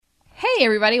Hey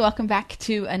everybody, welcome back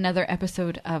to another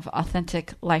episode of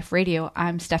Authentic Life Radio.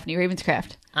 I'm Stephanie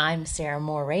Ravenscraft. I'm Sarah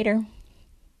Moore Rader.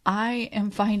 I am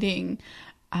finding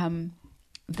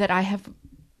that I have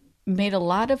made a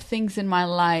lot of things in my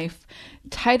life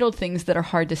titled things that are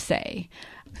hard to say.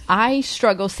 I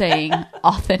struggle saying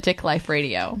Authentic Life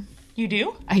Radio. You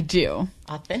do? I do.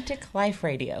 Authentic Life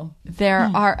Radio.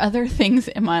 There are other things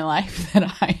in my life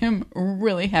that I am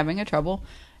really having trouble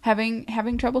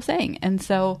saying. And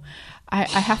so I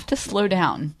have to slow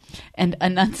down and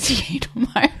enunciate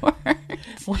my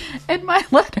words and my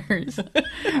letters,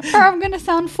 or I'm going to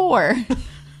sound four.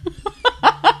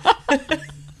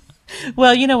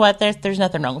 Well, you know what? There's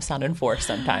nothing wrong with sounding forced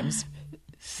sometimes.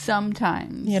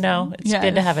 Sometimes. You know, it's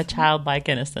good to have a childlike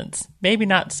innocence. Maybe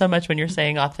not so much when you're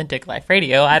saying Authentic Life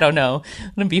Radio. I don't know.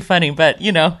 It would be funny, but,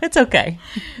 you know, it's okay.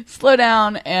 Slow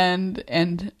down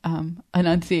and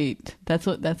enunciate. That's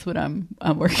what I'm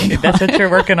working on. That's what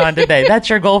you're working on today. That's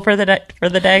your goal for the day?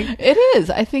 It is.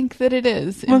 I think that it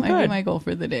is. It might be my goal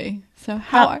for the day. So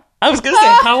I was going to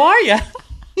say, how are you?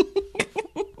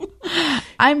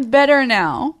 I'm better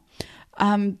now.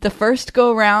 The first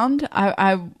go around,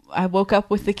 I woke up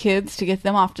with the kids to get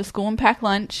them off to school and pack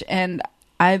lunch, and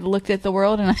I looked at the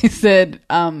world and I said,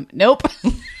 nope,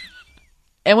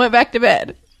 and went back to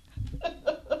bed.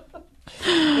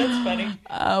 That's funny.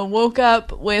 Woke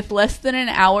up with less than an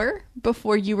hour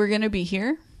before you were going to be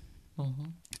here,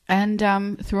 and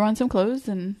threw on some clothes,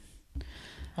 and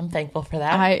I'm thankful for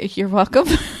that. You're welcome.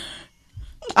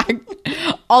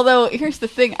 Although, here's the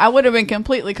thing. I would have been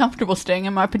completely comfortable staying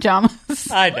in my pajamas.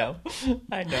 I know.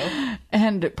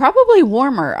 And probably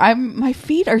warmer. My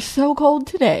feet are so cold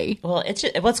today. Well,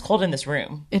 what's cold in this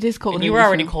room? It is cold. And you were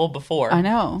already cold before. I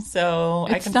know. So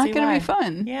it's not going to be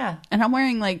fun. Yeah. And I'm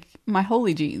wearing like my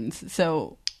Holy jeans.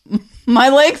 So my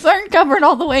legs aren't covered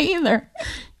all the way either.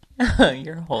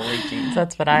 Your Holy jeans.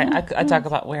 That's what I talk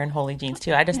about, wearing Holy jeans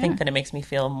too. I just think that it makes me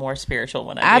feel more spiritual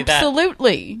when I do that.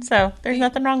 Absolutely. So there's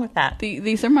nothing wrong with that.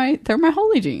 These are my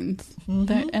Holy jeans,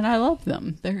 and I love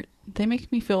them. They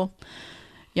make me feel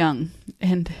young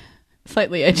and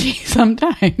slightly edgy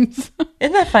sometimes.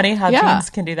 Isn't that funny how jeans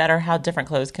can do that, or how different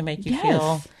clothes can make you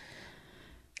feel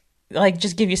like,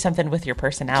 just give you something with your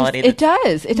personality? It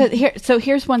does.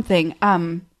 Here's one thing.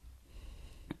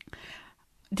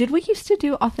 Did we used to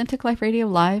do Authentic Life Radio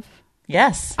live?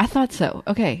 Yes. I thought so.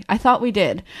 Okay. I thought we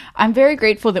did. I'm very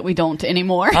grateful that we don't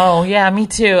anymore. Oh, yeah, me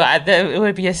too. It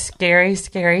would be a scary,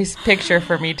 scary picture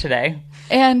for me today.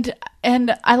 And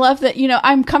I love that,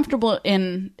 I'm comfortable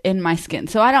in my skin.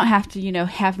 So I don't have to,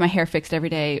 have my hair fixed every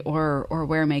day or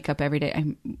wear makeup every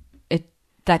day.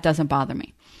 That doesn't bother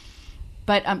me.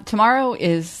 But tomorrow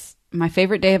is my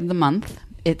favorite day of the month.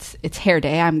 It's hair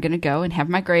day. I'm going to go and have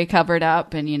my gray covered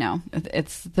up, and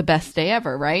it's the best day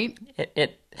ever, right?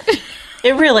 It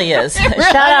really is.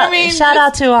 Shout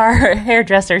out to our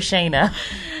hairdresser Shayna,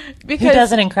 who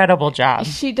does an incredible job.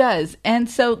 She does. And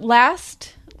so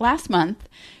last month,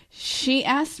 she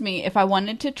asked me if I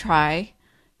wanted to try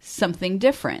something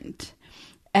different.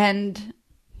 And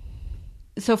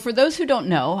so for those who don't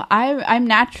know,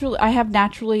 I have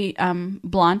naturally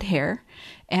blonde hair.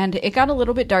 And it got a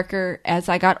little bit darker as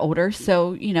I got older.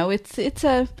 So, it's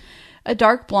a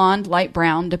dark blonde, light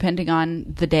brown, depending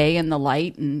on the day and the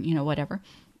light and, whatever.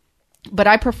 But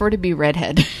I prefer to be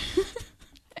redhead.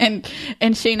 and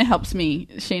Shayna helps me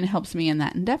in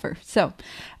that endeavor. So,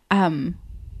 last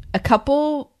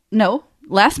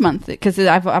month, because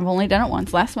I've only done it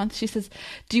once. Last month, she says,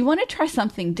 do you want to try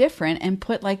something different and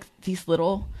put like these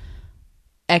little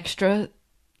extra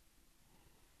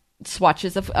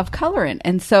swatches of color in?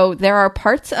 And so there are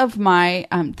parts of my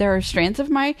there are strands of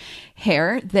my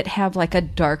hair that have like a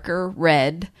darker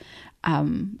red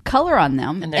color on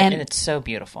them, and it's so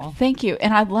beautiful. Thank you.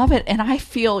 And I love it, and I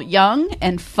feel young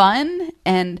and fun,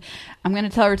 and I'm going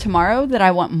to tell her tomorrow that I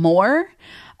want more.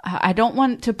 I don't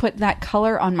want to put that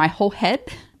color on my whole head,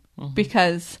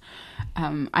 because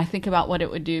I think about what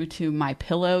it would do to my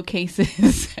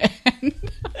pillowcases.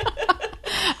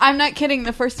 I'm not kidding.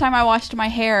 The first time I washed my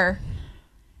hair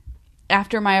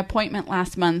after my appointment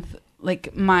last month,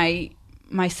 like my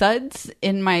suds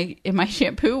in my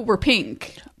shampoo were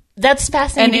pink. That's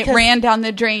fascinating. And it ran down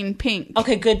the drain pink.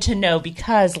 Okay, good to know,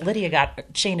 because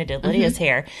Shayna did Lydia's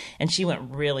hair, and she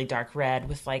went really dark red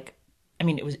with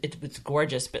it was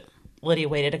gorgeous, but Lydia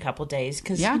waited a couple days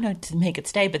because, to make it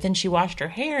stay. But then she washed her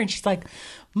hair, and she's like,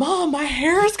 Mom, my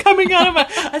hair is coming out of my...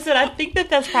 I said, I think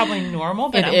that's probably normal,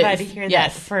 but I'm glad to hear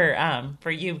that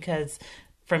for you, because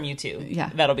from you too.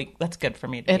 Yeah. That's good for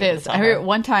me. It is. I heard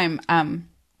one time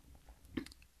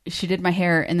she did my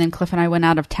hair, and then Cliff and I went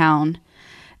out of town,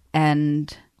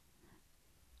 and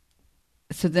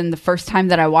So then the first time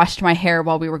that I washed my hair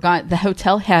while we were gone, the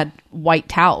hotel had white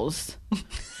towels.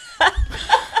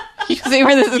 You see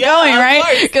where this is going,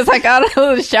 right? Because I got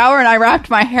out of the shower and I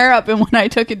wrapped my hair up, and when I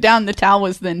took it down, the towel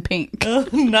was then pink. Oh,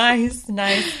 nice.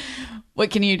 What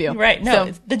can you do? Right. No,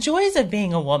 it's the joys of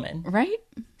being a woman. Right?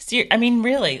 I mean,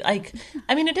 really,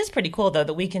 it is pretty cool, though,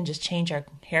 that we can just change our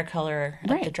hair color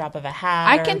at the drop of a hat.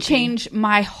 I can change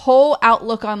my whole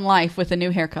outlook on life with a new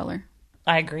hair color.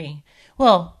 I agree.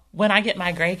 Well, when I get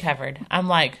my gray covered, I'm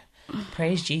like,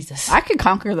 praise Jesus. I could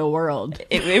conquer the world.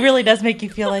 It really does make you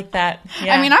feel like that.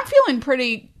 Yeah. I mean, I'm feeling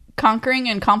pretty conquering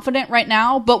and confident right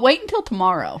now, but wait until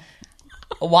tomorrow.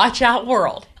 Watch out,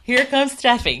 world. Here comes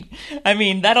Steffi. I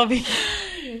mean, that'll be...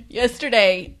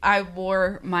 Yesterday, I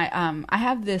wore my... I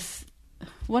have this...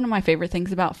 One of my favorite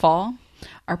things about fall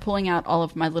are pulling out all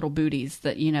of my little booties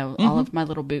that, all of my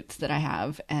little boots that I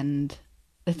have. And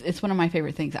it's one of my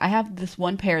favorite things. I have this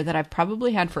one pair that I've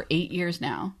probably had for 8 years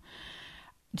now.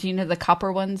 Do you know the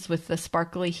copper ones with the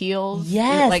sparkly heels?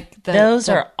 Yes, those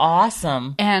are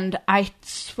awesome. And I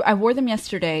wore them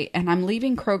yesterday, and I'm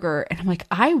leaving Kroger, and I'm like,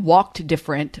 I walked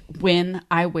different when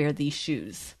I wear these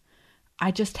shoes.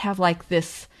 I just have like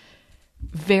this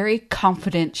very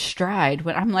confident stride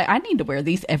when I'm like, I need to wear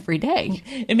these every day.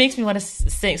 It makes me want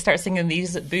to start singing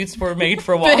 "These Boots Were Made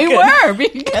for Walking." They were,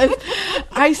 because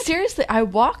I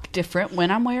walk different when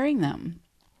I'm wearing them.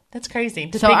 That's crazy.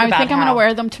 So I think I'm going to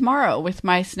wear them tomorrow with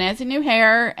my snazzy new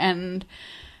hair and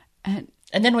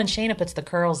then when Shayna puts the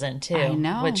curls in too, I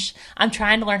know. Which I'm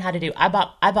trying to learn how to do. I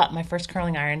bought my first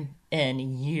curling iron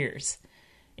in years,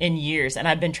 and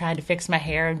I've been trying to fix my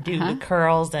hair and do the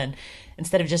curls, and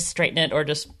instead of just straightening it or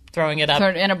just throwing it up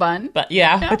sort of in a bun. But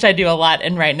which I do a lot.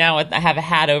 And right now I have a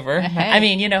hat over. Hey. I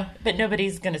mean, but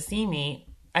nobody's going to see me.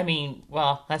 I mean,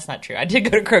 well, that's not true. I did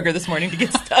go to Kroger this morning to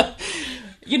get stuff.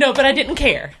 But I didn't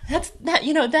care.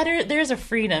 There's a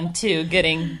freedom to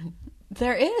getting.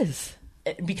 There is.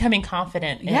 Becoming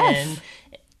confident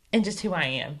in just who I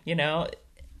am.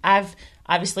 I've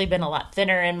obviously been a lot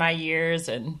thinner in my years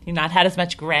and not had as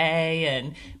much gray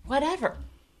and whatever.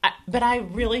 But I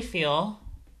really feel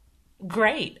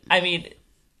great. I mean,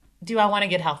 do I want to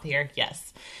get healthier?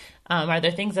 Yes. Are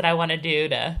there things that I want to do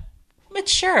to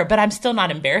mature? But I'm still not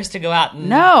embarrassed to go out and...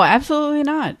 No, absolutely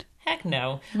not. Heck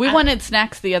no. We wanted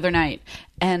snacks the other night,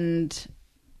 and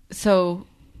so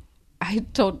I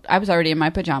was already in my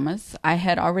pajamas. I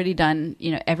had already done,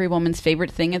 every woman's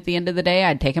favorite thing at the end of the day.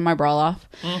 I'd taken my bra off,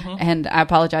 and I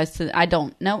apologized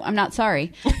I'm not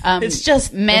sorry. It's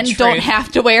just men don't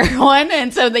have to wear one,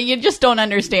 and so that you just don't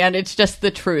understand. It's just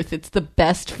the truth. It's the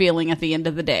best feeling at the end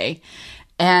of the day.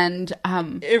 And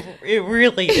it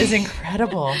really is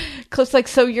incredible. Cliff's like,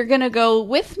 so you're going to go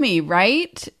with me,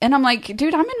 right? And I'm like,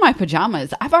 dude, I'm in my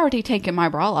pajamas. I've already taken my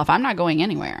bra off. I'm not going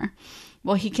anywhere.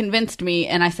 Well, he convinced me,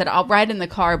 and I said, I'll ride in the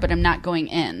car, but I'm not going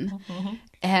in.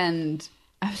 And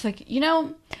I was like,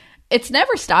 it's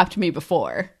never stopped me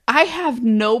before. I have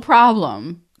no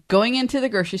problem going into the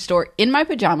grocery store in my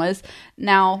pajamas.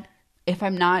 Now, if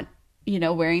I'm not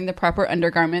wearing the proper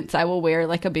undergarments, I will wear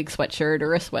like a big sweatshirt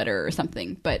or a sweater or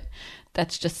something, but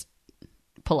that's just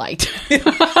polite. It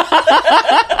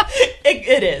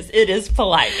is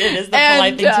polite. It is the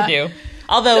polite thing to do.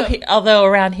 Although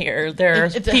around here,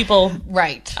 there's people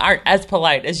aren't as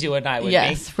polite as you and I would be.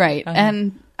 Yes, right.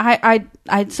 And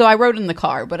so I rode in the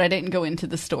car, but I didn't go into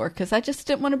the store because I just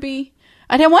didn't want to be...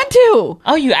 I didn't want to.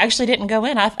 Oh, you actually didn't go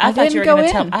in? I thought you were going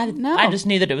to tell. No. I just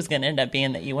knew that it was going to end up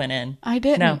being that you went in. I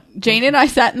didn't. No. Jane and I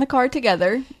sat in the car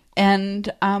together and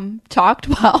talked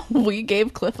while we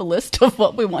gave Cliff a list of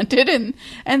what we wanted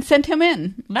and sent him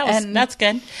in. That's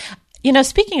good.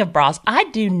 Speaking of bras, I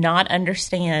do not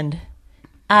understand,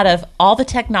 out of all the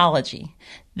technology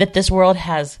that this world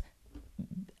has,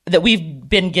 that we've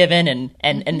been given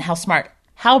and how smart,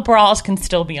 how bras can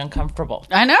still be uncomfortable.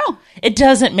 I know. It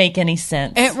doesn't make any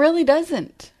sense. It really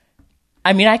doesn't.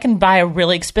 I mean, I can buy a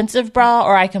really expensive bra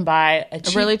or I can buy a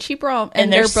really cheap bra,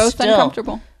 and they're both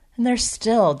uncomfortable. And they're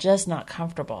still just not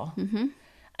comfortable. Mm-hmm.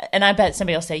 And I bet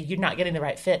somebody will say, you're not getting the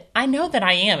right fit. I know that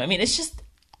I am. I mean, it's just...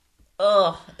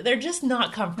 they're just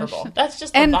not comfortable. That's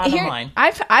just the bottom line.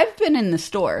 I've been in the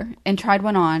store and tried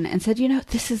one on and said,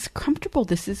 this is comfortable.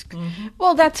 This is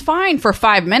well, that's fine for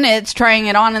 5 minutes trying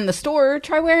it on in the store.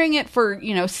 Try wearing it for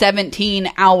 17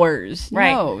 hours.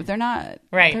 Right. No, they're not.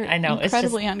 Right. They're I know.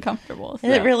 incredibly uncomfortable. So.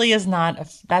 It really is not.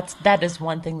 That is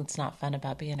one thing that's not fun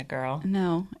about being a girl.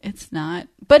 No, it's not.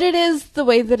 But it is the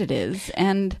way that it is,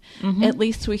 and at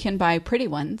least we can buy pretty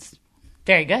ones.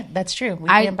 Very good. That's true. We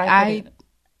can buy pretty.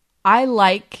 I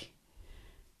like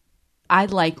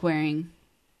wearing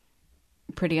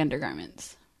pretty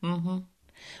undergarments. Mm-hmm.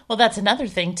 Well, that's another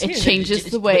thing too. It changes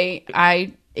the way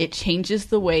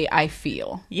I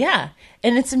feel. Yeah.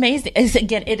 And it's amazing.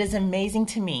 It is amazing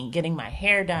to me getting my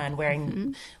hair done,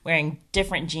 wearing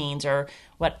different jeans or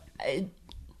what.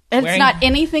 It's not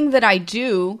anything that I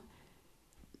do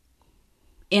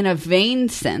in a vain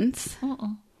sense,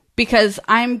 because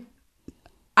I'm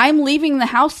leaving the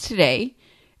house today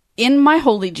in my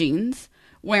holy jeans,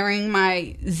 wearing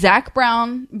my Zac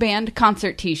Brown Band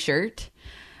concert t-shirt.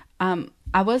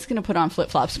 I was going to put on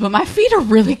flip-flops, but my feet are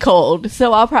really cold.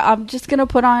 So I'm just going to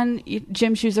put on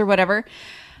gym shoes or whatever.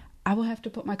 I will have to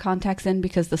put my contacts in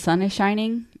because the sun is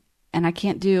shining and I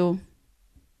can't do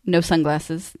no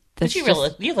sunglasses. But you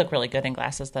look really good in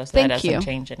glasses, though, so that doesn't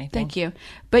change anything. Thank you.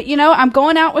 But, I'm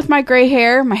going out with my gray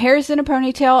hair. My hair is in a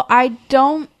ponytail. I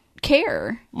don't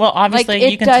care. Well,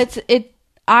 obviously,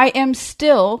 I am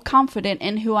still confident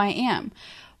in who I am.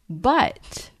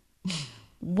 But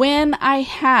when I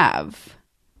have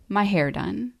my hair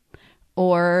done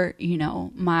or,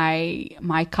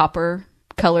 my copper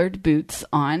colored boots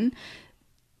on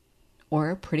or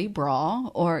a pretty bra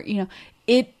or,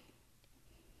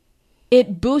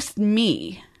 it boosts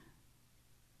me.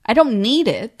 I don't need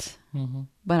it,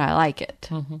 but I like it.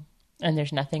 Mm-hmm. And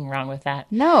there's nothing wrong with that.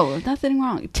 No, nothing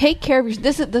wrong. Take care of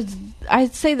yourself. I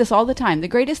say this all the time. The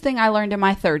greatest thing I learned in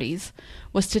my 30s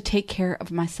was to take care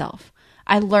of myself.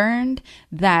 I learned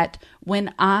that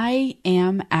when I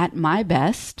am at my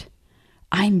best,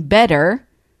 I'm better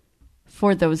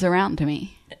for those around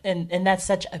me. And that's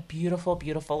such a beautiful,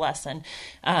 beautiful lesson.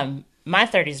 My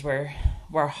 30s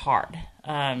were hard.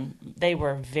 They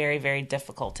were very, very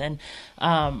difficult. And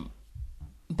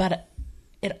but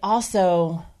it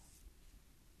also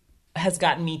has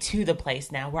gotten me to the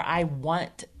place now where I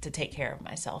want to take care of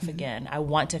myself again. I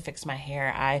want to fix my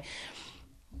hair.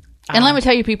 And let me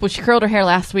tell you, people, she curled her hair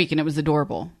last week and it was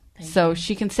adorable. So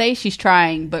she can say she's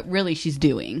trying, but really she's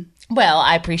doing. Well,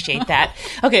 I appreciate that.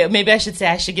 Okay, maybe I should say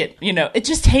I should get, it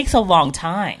just takes a long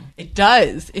time. It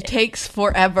does. It takes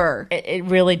forever. It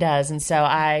really does. And so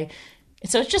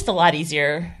it's just a lot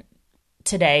easier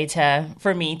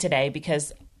for me today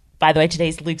because, by the way,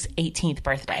 today's Luke's 18th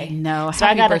birthday. No, so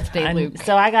happy birthday, Luke.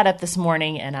 So I got up this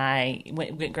morning and I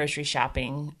went grocery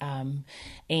shopping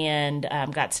and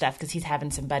got stuff because he's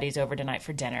having some buddies over tonight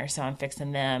for dinner. So I'm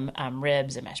fixing them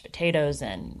ribs and mashed potatoes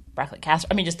and broccoli casserole.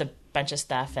 I mean, just a bunch of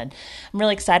stuff. And I'm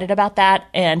really excited about that.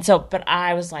 And so, but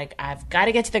I was like, I've got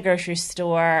to get to the grocery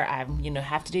store. I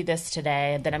have to do this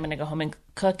today. And then I'm going to go home and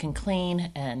cook and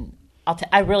clean and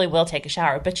I really will take a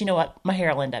shower, but you know what? My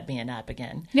hair will end up being up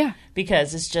again. Yeah.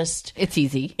 Because it's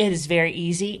easy. It is very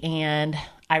easy, and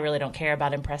I really don't care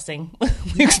about impressing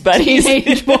Luke's buddies.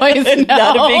 Teenage boys, no.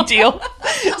 Not a big deal.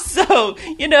 So,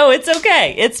 it's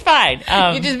okay. It's fine.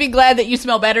 You just be glad that you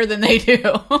smell better than they do.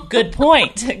 Good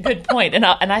point. Good point. And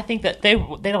I think that they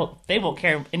won't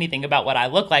care anything about what I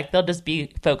look like. They'll just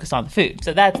be focused on the food.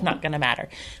 So that's not going to matter.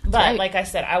 But right. Like I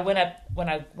said, when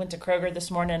I went to Kroger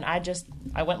this morning,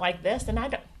 I went like this, and I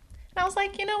was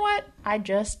like, you know what? I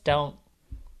just don't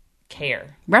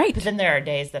care. Right. But then there are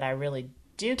days that I really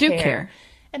do care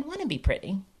and want to be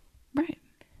pretty. Right.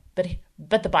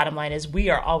 But the bottom line is we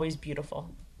are always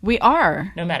beautiful. We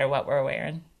are. No matter what we're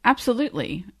wearing.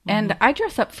 Absolutely. Mm-hmm. And I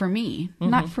dress up for me,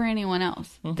 not for anyone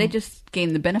else. Mm-hmm. They just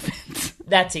gain the benefits.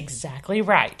 That's exactly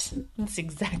right.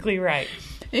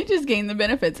 They just gain the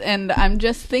benefits. And I'm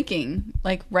just thinking,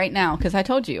 like right now, because I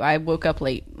told you I woke up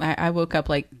late. I woke up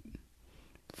like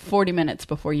 40 minutes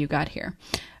before you got here.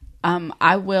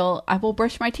 I will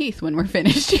brush my teeth when we're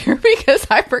finished here because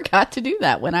I forgot to do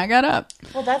that when I got up.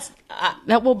 Well,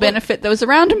 that will benefit those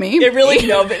around me. It really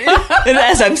and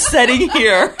as I'm sitting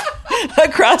here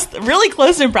really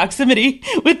close in proximity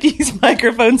with these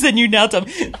microphones, and you now tell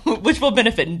me which will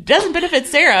benefit. Doesn't benefit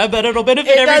Sarah, but it'll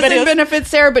benefit everybody else. It doesn't benefit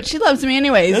Sarah, but she loves me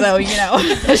anyway, so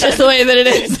that's just the way that it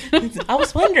is. I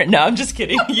was wondering. No, I'm just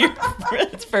kidding.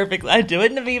 It's perfect. I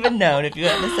wouldn't have even known if you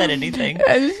hadn't said anything.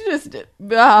 It's just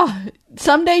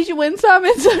some days you win some,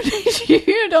 and some days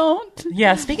you don't.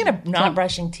 Yeah. Speaking of not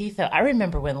brushing teeth, though, I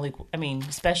remember when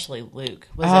especially Luke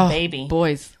was a baby.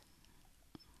 Boys.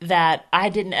 That I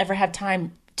didn't ever have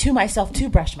time to myself to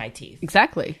brush my teeth.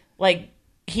 Exactly. Like,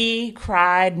 he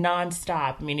cried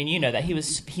nonstop. I mean, and you know that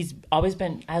he's always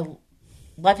been, I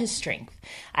love his strength.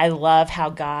 I love how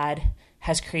God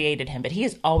has created him, but he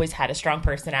has always had a strong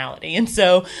personality. And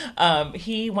so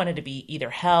he wanted to be either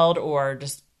held or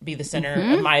just be the center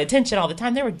of my attention all the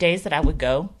time. There were days that I would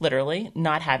go literally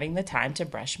not having the time to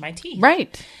brush my teeth.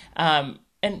 Right.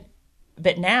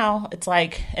 But now it's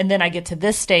like, and then I get to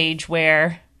this stage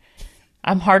where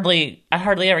I hardly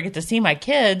ever get to see my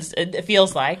kids. It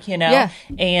feels like, Yeah.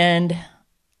 And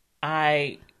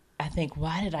I I think,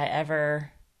 why did I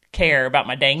ever care about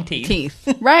my dang teeth?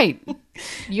 Right. I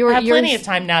have plenty of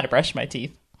time now to brush my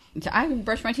teeth. I can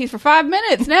brush my teeth for 5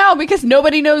 minutes now because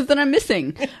nobody knows that I'm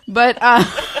missing. But I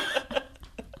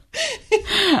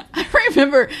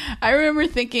remember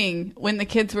thinking when the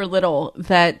kids were little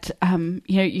that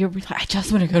you're like, I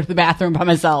just want to go to the bathroom by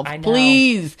myself. I know.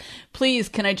 Please,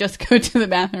 can I just go to the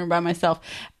bathroom by myself?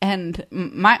 And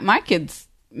my kids,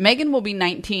 Megan will be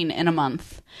 19 in a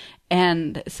month.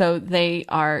 And so they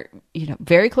are,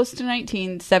 very close to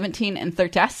 19, 17, and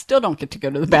 13. I still don't get to go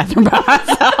to the bathroom by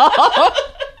myself.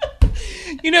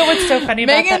 You know what's so funny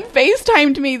about Megan that?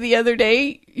 FaceTimed me the other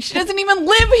day. She doesn't even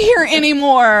live here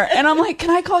anymore. And I'm like, can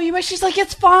I call you back? She's like,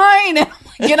 it's fine. And I'm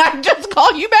like, can I just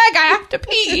call you back? I have to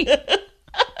pee.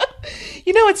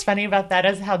 You know what's funny about that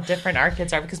is how different our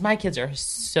kids are, because my kids are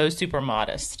so super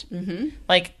modest. Mm-hmm.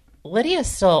 Like, Lydia's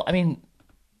still,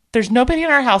 there's nobody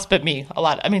in our house but me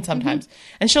sometimes.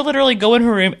 Mm-hmm. And she'll literally go in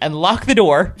her room and lock the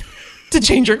door to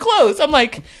change her clothes. I'm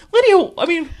like, Lydia,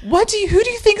 who do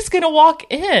you think is going to walk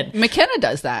in? McKenna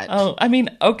does that. Oh,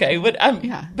 okay.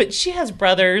 But she has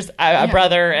brothers, a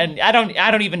brother, and I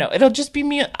don't even know. It'll just be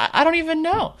me. I don't even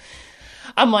know.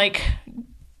 I'm like,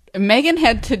 Megan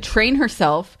had to train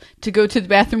herself to go to the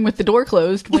bathroom with the door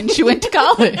closed when she went to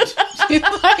college. She's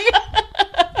like,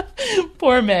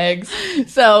 poor Megs.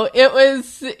 So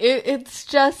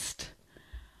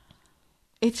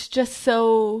it's just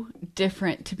so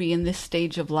different to be in this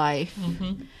stage of life.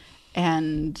 Mm-hmm.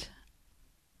 And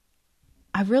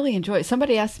I really enjoy it.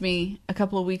 Somebody asked me a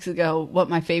couple of weeks ago what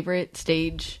my favorite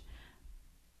stage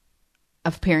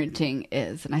of parenting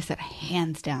is. And I said,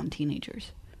 hands down,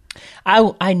 teenagers.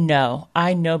 I know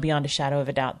beyond a shadow of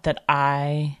a doubt that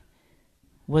I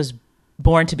was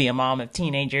born to be a mom of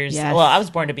teenagers. Yes. Well, I was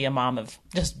born to be a mom of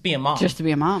just be a mom. Just to be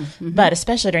a mom. Mm-hmm. But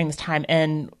especially during this time.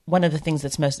 And one of the things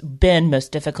that's been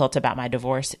most difficult about my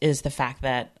divorce is the fact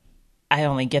that I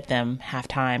only get them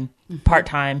half-time, mm-hmm.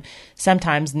 part-time,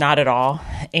 sometimes not at all.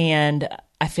 And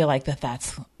I feel like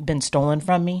that's been stolen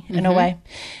from me in a way.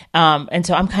 And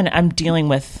so I'm dealing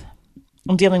with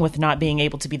not being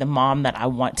able to be the mom that I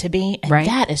want to be. And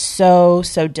that is so,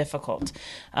 so difficult.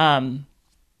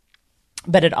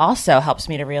 But it also helps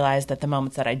me to realize that the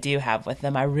moments that I do have with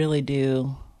them, I really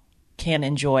can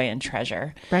enjoy and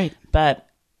treasure. Right. But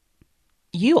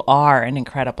you are an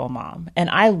incredible mom. And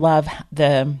I love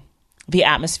the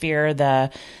atmosphere,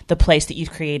 the place that you've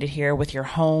created here with your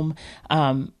home,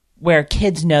 where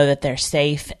kids know that they're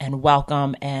safe and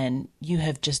welcome. And you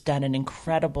have just done an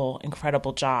incredible,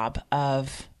 incredible job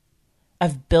of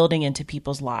building into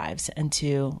people's lives and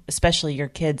to especially your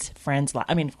kids' friends.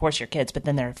 Of course your kids, but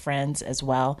then their friends as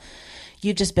well.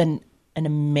 You've just been an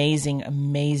amazing,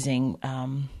 amazing,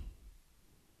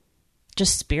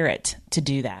 just spirit to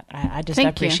do that. I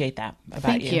appreciate that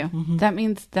about you. Thank you. Mm-hmm.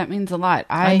 That means a lot.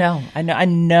 I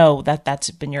know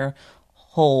that's been your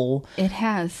whole. It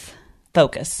has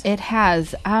focus. It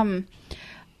has.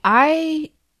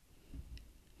 I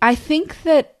think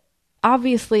that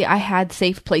obviously I had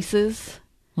safe places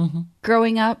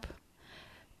growing up,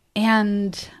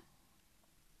 and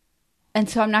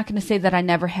so I'm not going to say that I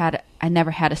never had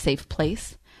a safe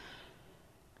place,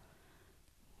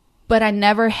 but I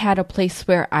never had a place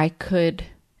where I could,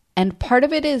 and part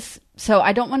of it is, so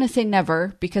I don't want to say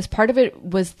never, because part of it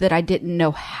was that I didn't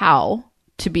know how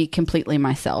to be completely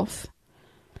myself.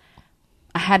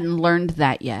 I hadn't learned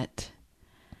that yet.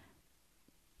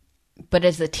 But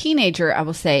as a teenager, I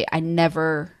will say I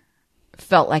never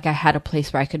felt like I had a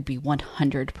place where I could be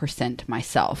 100%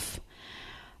 myself.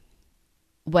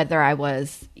 Whether I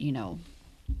was,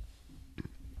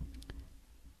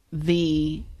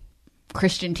 the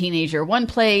Christian teenager one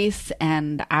place,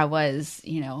 and I was,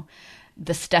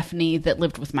 the Stephanie that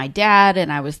lived with my dad,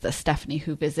 and I was the Stephanie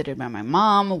who visited by my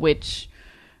mom, which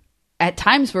at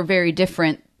times were very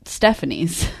different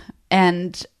Stephanies.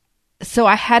 And so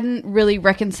I hadn't really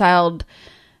reconciled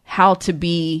how to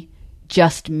be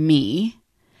just me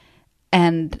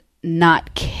and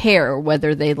not care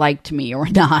whether they liked me or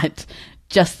not,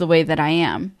 just the way that I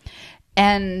am.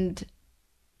 And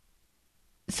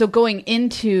so going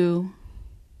into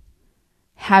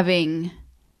having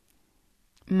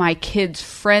my kids'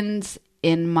 friends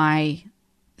in my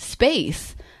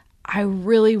space, I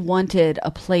really wanted a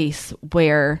place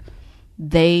where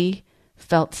they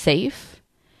felt safe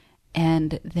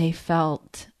and they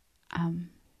felt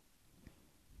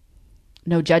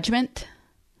no judgment,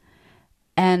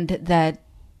 and that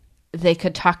they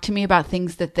could talk to me about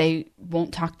things that they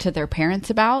won't talk to their parents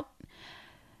about.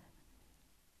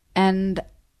 And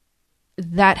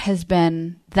that has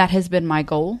been my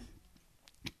goal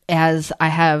as I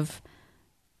have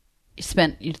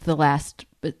spent the last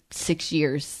 6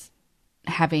 years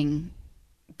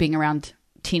being around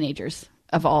teenagers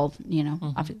of all,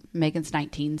 Megan's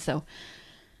 19. So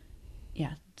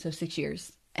yeah, so 6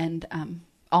 years and,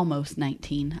 almost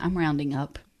 19. I'm rounding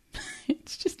up.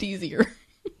 It's just easier.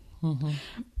 Mm-hmm.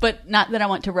 But not that I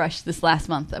want to rush this last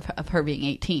month of her being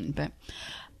 18, but,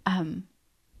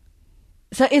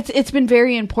 so it's been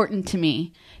very important to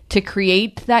me to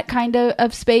create that kind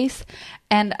of space.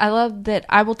 And I love that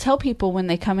I will tell people when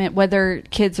they come in, whether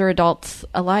kids or adults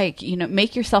alike,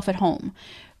 make yourself at home.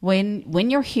 When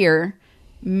you're here,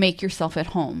 make yourself at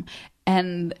home.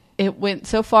 And it went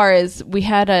so far as we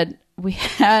had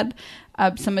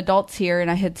some adults here,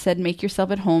 and I had said, make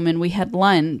yourself at home, and we had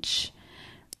lunch.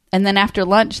 And then after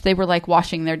lunch, they were like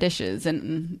washing their dishes.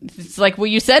 And it's like, well,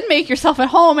 you said make yourself at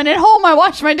home. And at home, I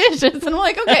wash my dishes. And I'm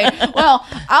like, okay, well,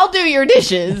 I'll do your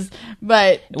dishes.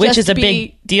 But which is a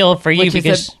big deal for you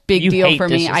because a big you deal hate for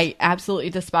dishes. me. I absolutely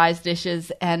despise dishes.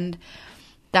 And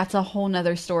that's a whole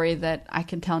nother story that I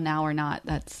can tell now or not.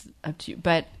 That's up to you.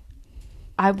 But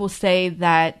I will say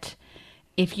that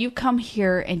if you come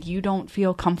here and you don't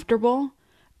feel comfortable,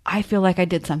 I feel like I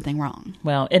did something wrong.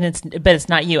 Well, but it's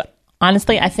not you.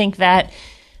 Honestly, I think that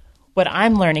what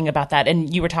I'm learning about that,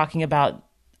 and you were talking about,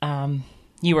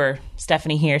 you were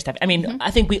Stephanie here, I mean, mm-hmm. I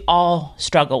think we all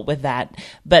struggle with that.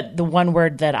 But the one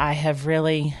word that I have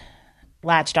really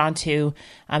latched onto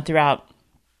throughout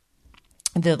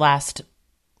the last,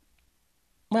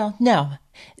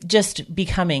 just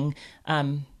becoming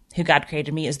who God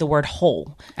created me is the word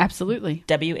whole. Absolutely.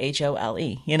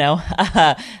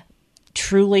 WHOLE,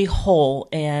 truly whole.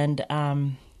 And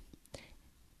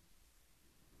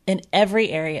in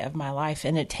every area of my life.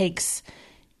 And it takes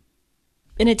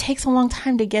a long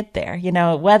time to get there,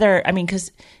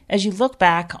 because as you look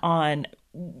back on,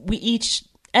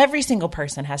 every single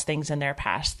person has things in their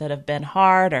past that have been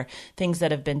hard or things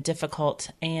that have been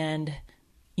difficult. And,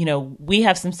 we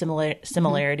have some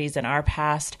similarities in our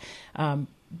past. And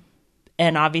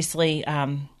obviously,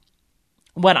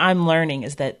 what I'm learning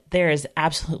is that there is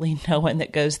absolutely no one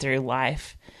that goes through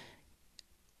life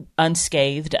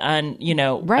unscathed, right.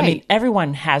 I mean,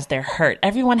 everyone has their hurt.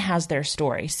 Everyone has their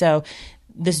story. So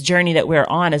this journey that we're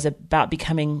on is about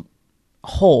becoming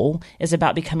whole, is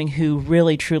about becoming who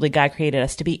really, truly God created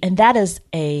us to be. And that is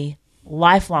a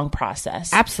lifelong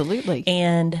process. Absolutely.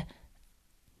 And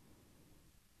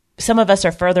some of us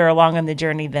are further along on the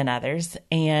journey than others.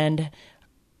 And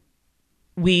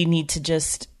we need to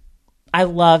I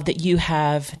love that you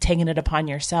have taken it upon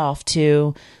yourself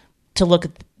to look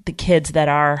at the kids that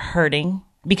are hurting,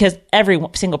 because every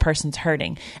single person's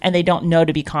hurting and they don't know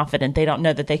to be confident. They don't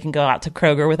know that they can go out to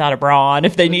Kroger without a bra on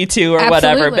if they need to or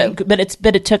Absolutely. whatever.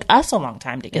 But it took us a long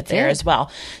time to get there as well.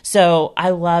 So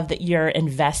I love that you're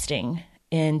investing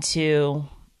into,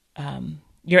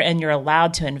 you're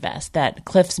allowed to invest, that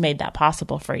Cliff's made that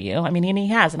possible for you. I mean, and he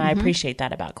has, and mm-hmm. I appreciate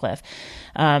that about Cliff,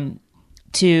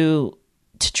 to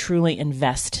truly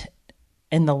invest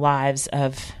in the lives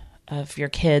of your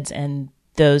kids and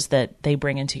those that they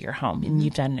bring into your home. And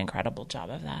you've done an incredible job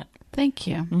of that. Thank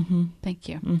you. Mm-hmm. Thank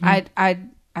you. Mm-hmm.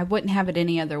 I wouldn't have it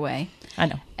any other way. I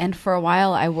know. And for a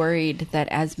while I worried that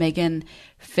as Megan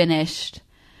finished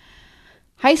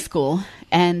high school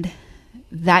and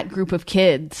that group of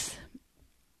kids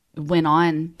went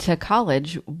on to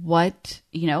college,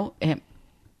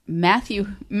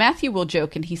 Matthew will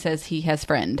joke and he says he has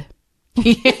friend.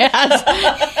 He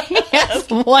has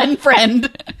one friend,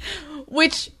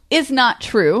 which is not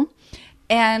true.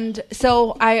 And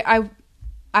so I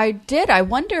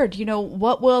wondered,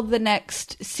 what will the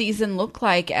next season look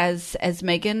like as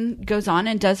Megan goes on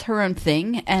and does her own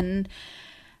thing. And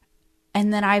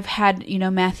then I've had,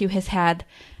 Matthew has had,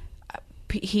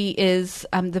 he is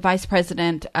the vice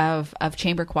president of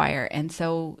chamber choir. And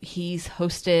so he's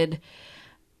hosted,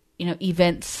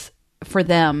 events for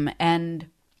them. And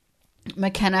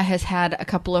McKenna has had a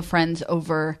couple of friends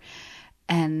over,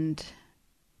 and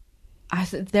I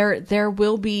said, there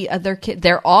will be other kids.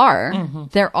 There are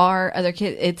other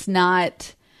kids. It's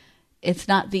not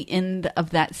the end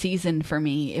of that season for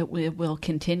me. It will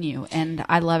continue, and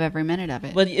I love every minute of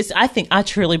it. Well, I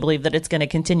truly believe that it's going to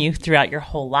continue throughout your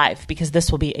whole life, because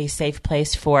this will be a safe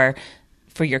place for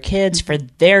your kids, for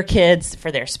their kids,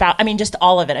 for their spouse. I mean, just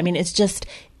all of it. I mean, it's just,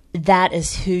 that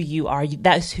is who you are.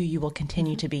 That is who you will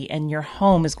continue to be, and your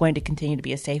home is going to continue to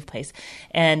be a safe place.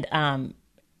 And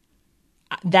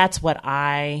that's what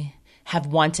I have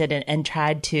wanted and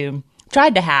tried to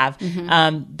have.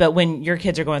 Mm-hmm. But when your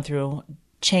kids are going through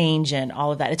change and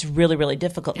all of that, it's really, really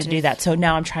difficult to do that. So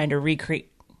now I'm trying to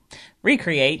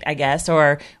recreate, I guess,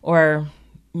 or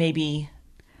maybe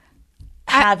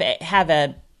have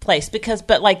a place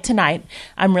but like tonight,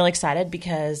 I'm really excited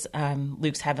because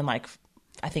Luke's having like,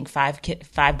 I think five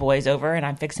boys over, and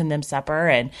I'm fixing them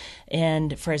supper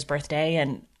and for his birthday,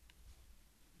 and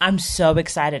I'm so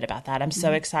excited about that. I'm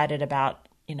so excited about,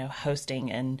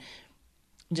 hosting and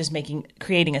just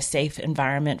creating a safe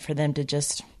environment for them to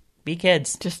just be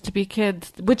kids. Just to be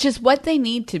kids, which is what they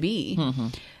need to be. Mm-hmm.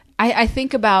 I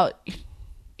think about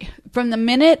from the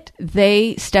minute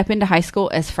they step into high school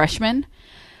as freshmen,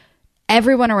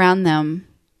 everyone around them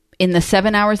in the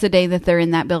 7 hours a day that they're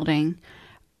in that building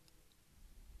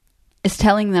is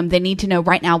telling them they need to know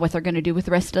right now what they're going to do with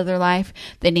the rest of their life.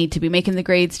 They need to be making the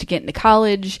grades to get into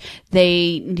college.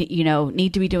 They,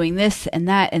 need to be doing this and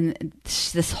that. And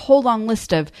this whole long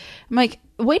list of, I'm like,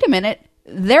 wait a minute.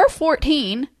 They're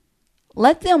 14.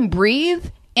 Let them breathe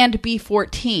and be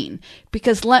 14.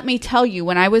 Because let me tell you,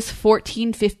 when I was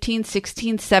 14, 15,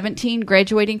 16, 17,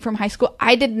 graduating from high school,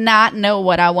 I did not know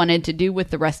what I wanted to do with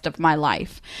the rest of my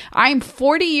life. I'm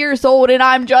 40 years old and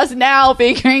I'm just now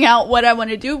figuring out what I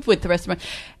want to do with the rest of my life.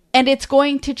 And it's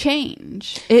going to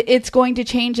change. It's going to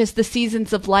change as the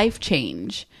seasons of life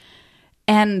change.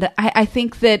 And I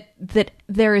think that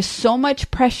there is so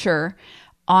much pressure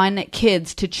on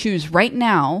kids to choose right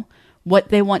now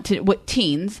what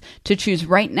teens to choose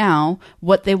right now,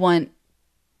 what they want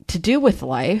to do with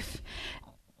life,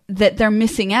 that they're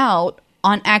missing out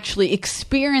on actually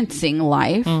experiencing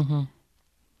life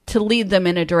to lead them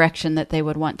in a direction that they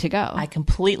would want to go. I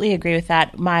completely agree with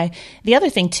that. The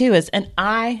other thing too is,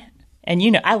 I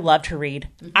love to read.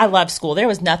 I love school. There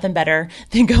was nothing better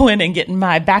than going and getting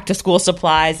my back to school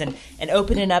supplies and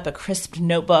opening up a crisp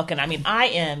notebook. And I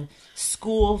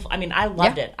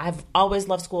loved it. I've always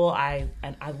loved school. I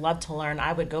love to learn.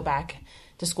 I would go back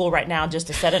to school right now just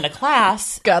to sit in a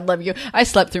class. God love you. I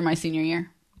slept through my senior year.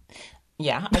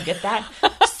 Yeah, I get that.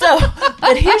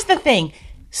 But here's the thing.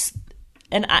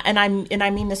 And I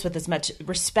mean this with as much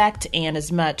respect and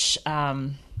as much,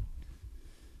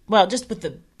 just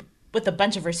with a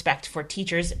bunch of respect for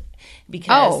teachers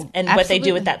because what they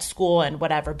do at that school and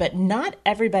whatever. But not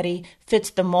everybody fits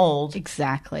the mold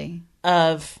exactly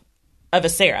of a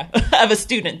Sarah, of a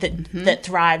student that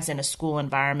thrives in a school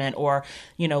environment or,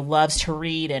 loves to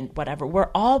read and whatever. We're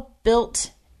all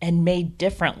built and made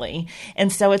differently.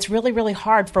 And so it's really, really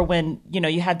hard for when,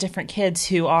 you have different kids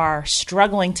who are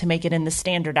struggling to make it in the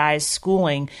standardized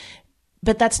schooling,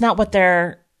 but that's not what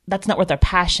their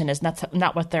passion is. That's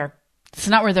not what it's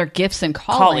not where their gifts and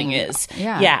calling is.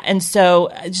 Yeah. Yeah. And so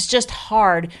it's just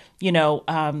hard,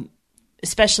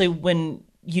 especially when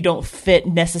you don't fit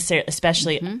necessarily,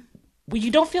 especially well,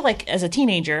 you don't feel like as a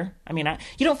teenager, you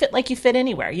don't fit like you fit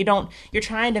anywhere. You're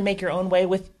trying to make your own way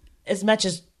with as much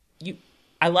as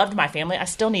I loved my family. I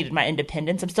still needed my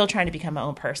independence. I'm still trying to become my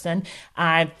own person.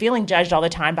 I'm feeling judged all the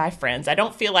time by friends. I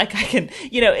don't feel like I can,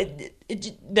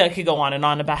 that could go on and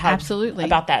on about how, absolutely,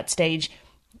 about that stage.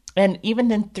 And even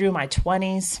then through my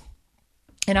 20s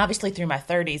and obviously through my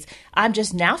 30s, I'm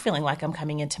just now feeling like I'm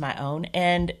coming into my own,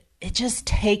 and it just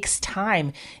takes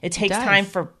time. It takes time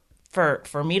for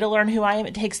me to learn who I am.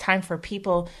 It takes time for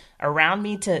people around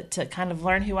me to kind of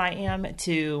learn who I am,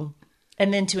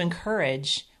 and then to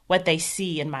encourage what they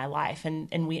see in my life. And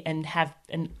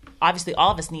obviously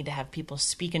all of us need to have people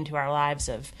speak into our lives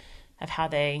of how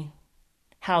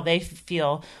they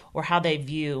feel or how they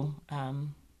view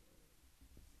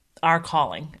our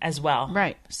calling as well.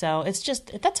 Right. So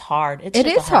that's hard. It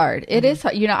is hard. It is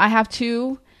hard. I have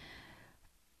two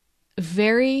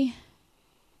I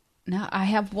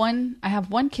have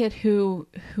one kid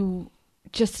who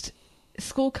just,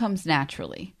 school comes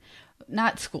naturally.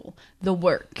 Not school, the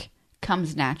work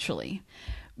comes naturally.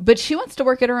 But she wants to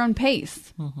work at her own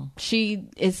pace. Mm-hmm. She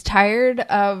is tired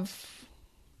of,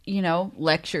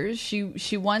 lectures.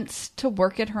 She wants to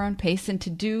work at her own pace and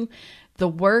to do the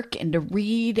work and to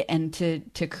read and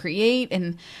to create.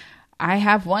 And I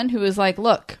have one who is like,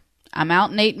 look, I'm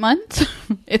out in 8 months.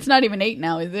 It's not even 8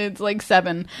 now. It's like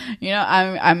 7.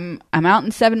 I'm out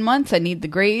in 7 months. I need the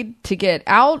grade to get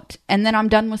out, and then I'm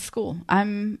done with school.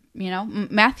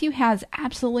 Matthew has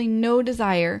absolutely no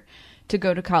desire to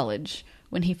go to college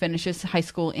when he finishes high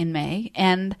school in May.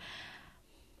 And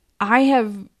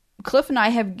Cliff and I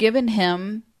have given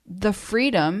him the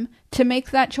freedom to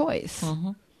make that choice.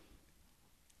 Mm-hmm.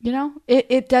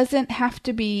 It doesn't have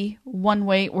to be one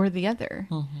way or the other.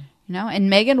 Mm-hmm. And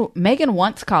Megan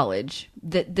wants college.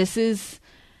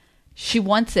 She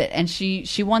wants it, and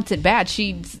she wants it bad.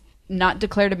 She's not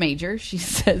declared a major. She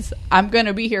says, I'm going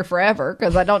to be here forever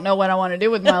because I don't know what I want to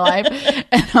do with my life.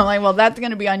 And I'm like, well, that's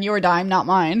going to be on your dime, not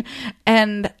mine.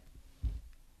 And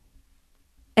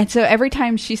so every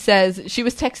time she says, she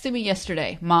was texting me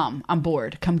yesterday, Mom, I'm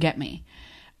bored. Come get me.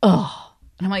 oh.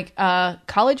 And I'm like,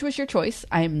 college was your choice.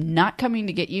 I am not coming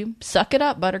to get you. Suck it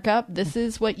up, Buttercup. This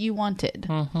is what you wanted.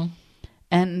 Mm-hmm.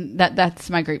 And that's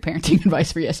my great parenting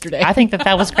advice for yesterday. I think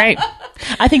that was great.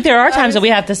 I think there are times that we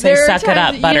have to say, suck it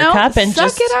up, Buttercup. And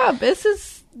suck it up.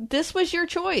 This was your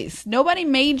choice. Nobody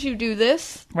made you do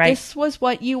this. Right. This was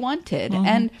what you wanted.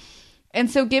 Mm-hmm. And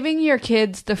so giving your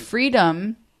kids the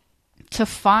freedom to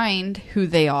find who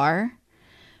they are,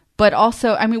 but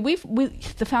also, I mean,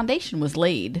 the foundation was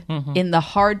laid mm-hmm. in the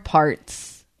hard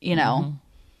parts, mm-hmm.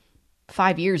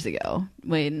 5 years ago,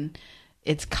 when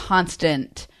it's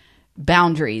constant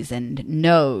boundaries and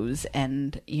no's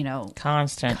and,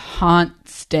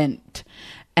 constant.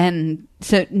 And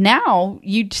so now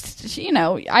you just,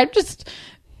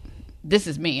 this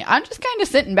is me. I'm just kind of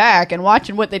sitting back and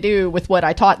watching what they do with what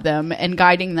I taught them and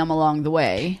guiding them along the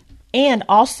way. And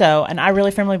also, and I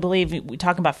really firmly believe, we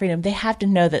talk about freedom, they have to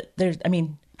know that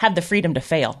have the freedom to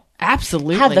fail.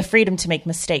 Absolutely. Have the freedom to make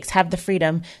mistakes. Have the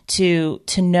freedom to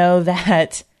know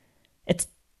that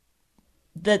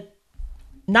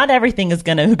not everything is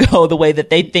going to go the way that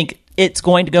they think it's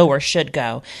going to go or should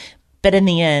go. But in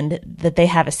the end, that they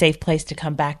have a safe place to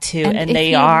come back to, and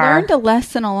they learned a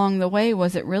lesson along the way,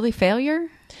 was it really failure?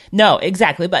 No,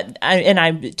 exactly. But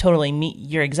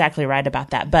you're exactly right about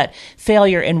that. But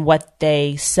failure in what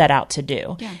they set out to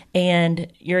do. Yeah.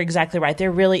 And you're exactly right.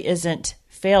 There really isn't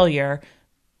failure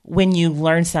when you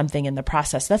learn something in the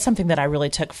process. That's something that I really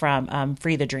took from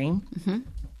Free the Dream,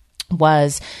 mm-hmm.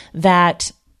 was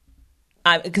that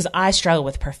because I struggle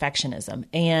with perfectionism.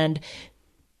 And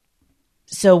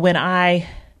so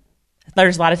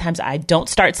there's a lot of times I don't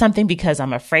start something because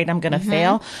I'm afraid I'm going to mm-hmm.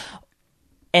 fail.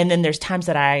 And then there's times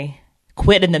that I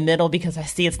quit in the middle because I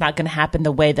see it's not going to happen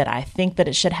the way that I think that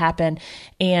it should happen.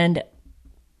 And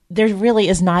there really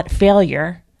is not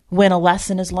failure when a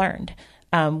lesson is learned,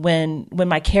 when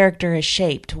my character is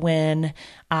shaped, when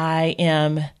I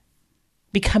am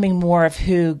becoming more of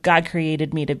who God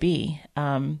created me to be.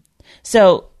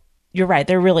 So you're right.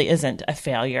 There really isn't a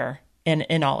failure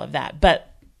in all of that. But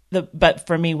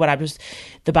for me,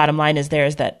 the bottom line is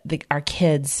that our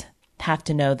kids have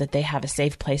to know that they have a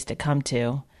safe place to come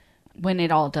to when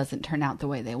it all doesn't turn out the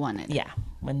way they wanted. Yeah,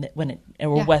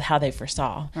 with how they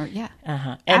foresaw. And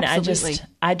absolutely.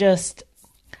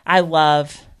 I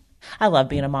love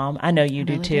being a mom. I know you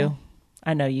do really too.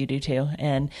 I know you do too.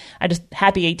 And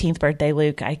happy 18th birthday,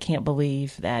 Luke. I can't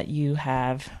believe that you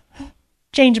have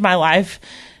changed my life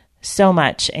so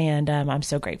much, and I'm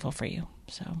so grateful for you.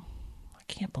 So.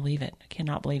 Can't believe it. I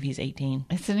cannot believe he's 18.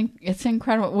 It's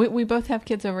incredible. We both have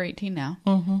kids over 18 now.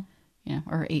 Mm-hmm. Yeah,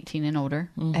 or 18 and older.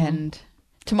 Mm-hmm. And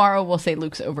tomorrow we'll say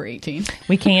Luke's over 18.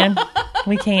 We can.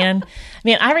 We can. I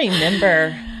mean, I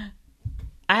remember.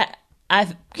 Can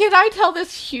I tell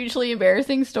this hugely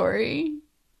embarrassing story?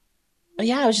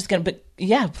 Yeah, I was just gonna. But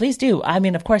yeah, please do. I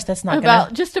mean, of course, that's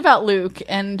not just about Luke.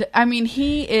 And I mean,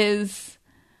 he's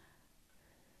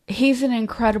an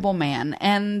incredible man,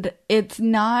 and it's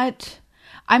not.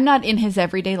 I'm not in his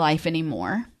everyday life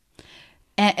anymore.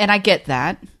 And I get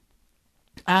that.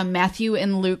 Matthew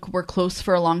and Luke were close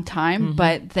for a long time, mm-hmm.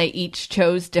 but they each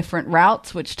chose different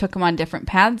routes, which took them on different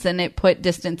paths, and it put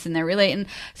distance in their relation.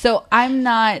 So I'm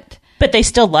not... But they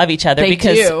still love each other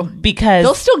because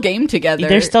they'll still game together.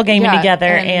 They're still gaming together.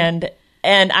 And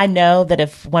I know that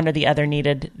if one or the other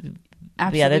needed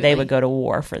the other, they would go to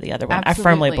war for the other one. Absolutely. I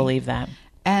firmly believe that.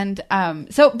 And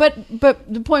but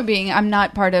the point being, I'm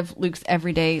not part of Luke's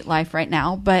everyday life right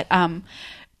now, but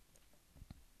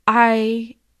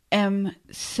I am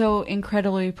so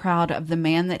incredibly proud of the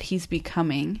man that he's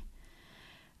becoming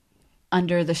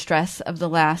under the stress of the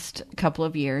last couple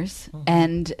of years, mm-hmm.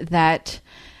 and that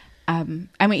I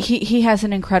mean he has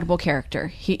an incredible character.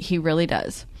 He really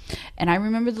does. And I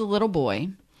remember the little boy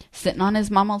sitting on his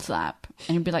mama's lap,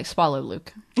 and he'd be like, "Swallow,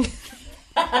 Luke."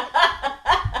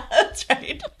 That's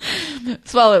right.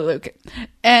 Swallow, Luke.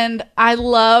 And I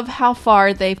love how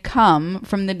far they've come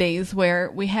from the days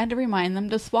where we had to remind them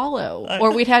to swallow,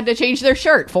 or we'd had to change their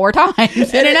shirt 4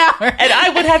 times in an hour. And I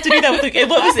would have to do that with Luke. And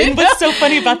what's so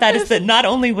funny about that is that not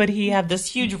only would he have this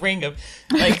huge ring of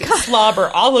slobber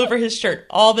all over his shirt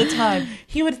all the time,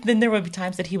 then there would be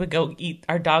times that he would go eat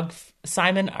our dog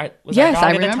Simon. Was our dog I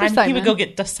at the remember time? Simon. He would go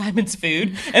get Simon's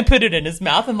food and put it in his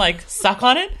mouth and suck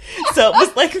on it. So it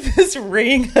was like this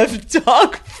ring of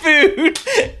dog food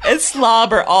and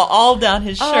slobber all down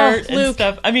his shirt and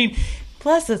stuff. I mean,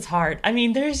 bless his heart. I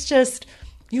mean, there's just,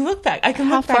 you look back.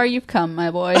 How far you've come, my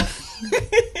boy.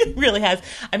 It really has.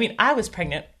 I mean, I was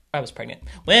pregnant I was pregnant.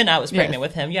 When I was pregnant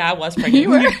with him. Yeah, I was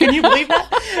pregnant. Can you believe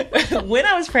that? When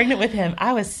I was pregnant with him,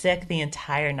 I was sick the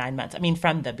entire 9 months. I mean,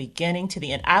 from the beginning to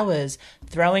the end, I was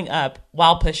throwing up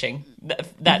while pushing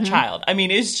that child. I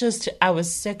mean, it's just, I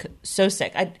was sick, so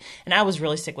sick. And I was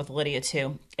really sick with Lydia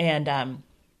too. And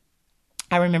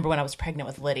I remember when I was pregnant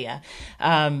with Lydia,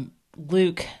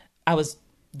 Luke, I was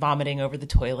vomiting over the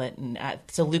toilet. And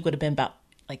so Luke would have been about,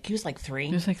 he was like 3.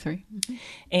 He was like 3. Mm-hmm.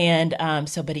 And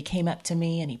but he came up to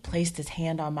me and he placed his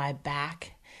hand on my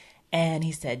back and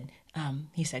he said,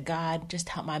 God, just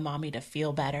help my mommy to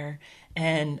feel better.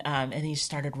 And he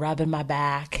started rubbing my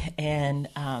back. And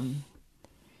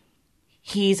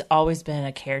he's always been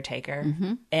a caretaker.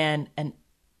 Mm-hmm.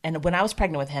 And when I was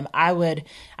pregnant with him, I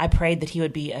prayed that he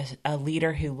would be a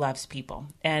leader who loves people.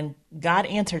 And God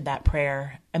answered that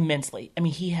prayer immensely. I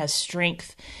mean, he has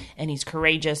strength and he's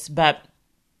courageous,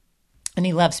 and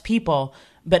he loves people.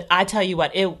 But I tell you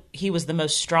what, he was the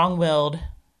most strong-willed.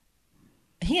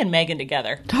 He and Megan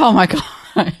together. Oh my God.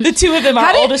 The two of them,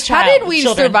 our oldest child. How did we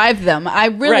survive them? I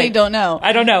really don't know.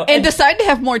 I don't know. And decide to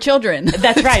have more children.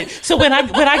 That's right. So when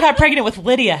I got pregnant with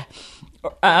Lydia,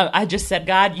 I just said,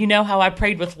 God, you know how I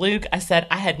prayed with Luke? I said,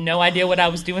 I had no idea what I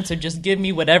was doing, so just give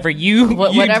me whatever you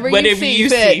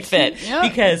see fit. Yep.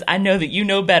 Because I know that you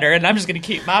know better, and I'm just going to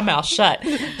keep my mouth shut.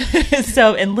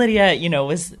 And Lydia,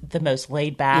 was the most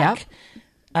laid back,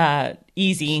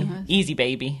 easy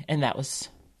baby. And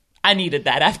I needed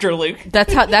that after Luke.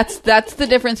 That's the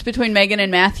difference between Megan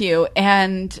and Matthew.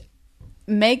 And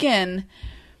Megan,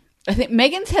 I think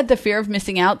Megan's had the fear of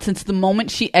missing out since the moment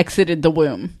she exited the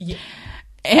womb. Yeah.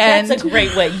 And that's a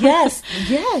great way. Yes.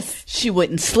 She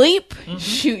wouldn't sleep.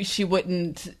 Mm-hmm. She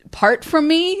wouldn't part from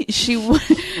me.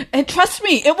 And trust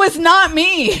me, it was not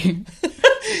me.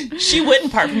 She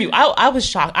wouldn't part from you. I was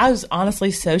shocked. I was honestly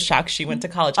so shocked she went to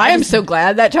college. I am so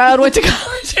glad that child went to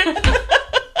college.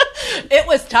 It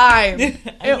was time.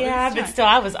 But still,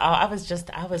 I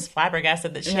was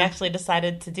flabbergasted that she actually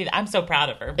decided to do that. I'm so proud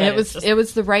of her. It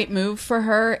was the right move for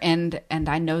her, and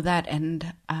I know that,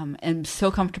 and am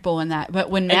so comfortable in that. But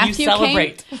when Matthew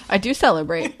came, I do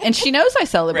celebrate, and she knows I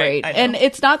celebrate. Right, I know. And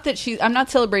it's not that I'm not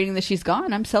celebrating that she's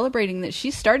gone. I'm celebrating that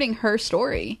she's starting her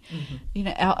story,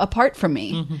 apart from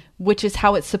me, which is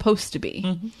how it's supposed to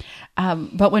be.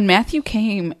 But when Matthew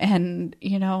came, and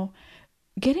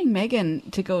getting Megan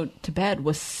to go to bed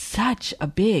was such a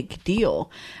big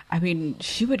deal. I mean,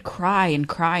 she would cry and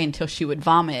cry until she would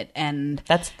vomit, and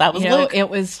that was Luke. It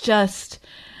was just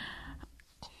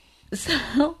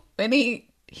so when he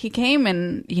came,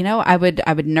 and I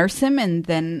would nurse him, and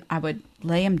then I would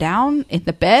lay him down in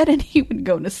the bed, and he would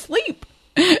go to sleep.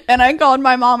 And I called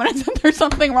my mom and I said, "There's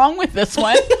something wrong with this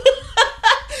one."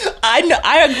 I know.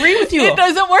 I agree with you. It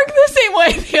doesn't work the same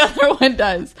way the other one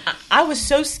does. I was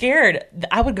so scared.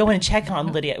 I would go in and check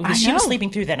on Lydia because she was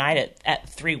sleeping through the night at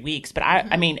 3 weeks. But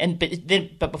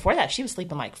but before that, she was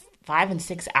sleeping like 5 and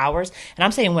 6 hours. And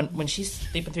I'm saying when she's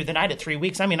sleeping through the night at 3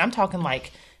 weeks, I mean, I'm talking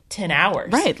like 10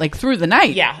 hours. Right, like through the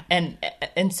night. Yeah, and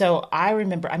so I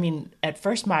remember. I mean, at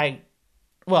first I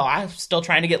was still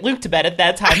trying to get Luke to bed at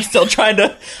that time. Still trying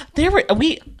to.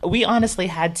 We honestly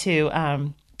had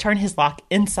to turn his lock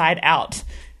inside out,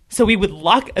 so we would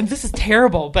lock. And this is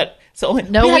terrible, but we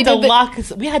had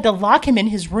to lock him in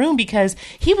his room because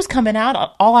he was coming out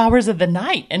at all hours of the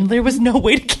night, and there was no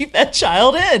way to keep that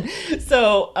child in.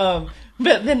 So,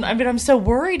 but then I'm so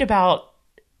worried about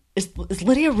is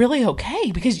Lydia really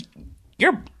okay? Because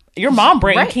your mom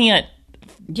brain can't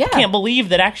believe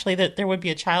that actually that there would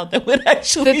be a child that would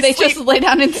actually that they just lay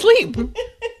down and sleep.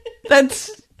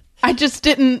 I just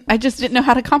didn't know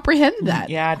how to comprehend that.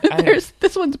 Yeah,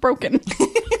 this one's broken.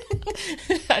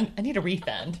 I need a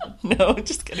refund. No,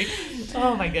 just kidding.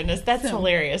 Oh my goodness, that's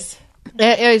hilarious.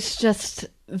 It's just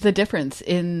the difference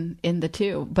in the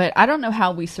two. But I don't know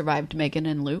how we survived Megan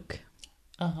and Luke,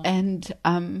 and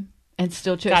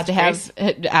still chose God's to have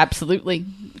absolutely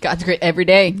God's grace every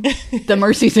day. The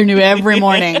mercies are new every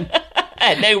morning.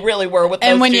 And they really were with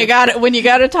those and when two. you got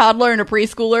a toddler and a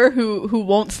preschooler who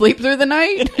won't sleep through the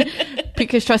night,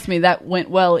 because trust me, that went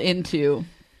well into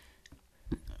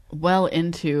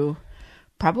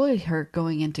probably her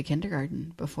going into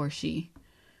kindergarten before she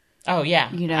slept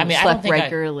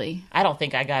regularly. I don't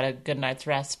think I got a good night's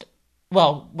rest.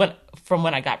 Well, when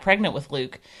I got pregnant with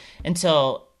Luke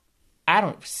until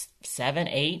 7,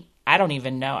 8. I don't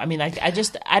even know. I mean,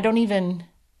 I don't even.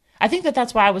 I think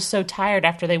that's why I was so tired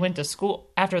after they went to school,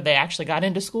 after they actually got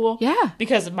into school. Yeah.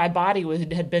 Because my body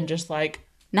had been just like,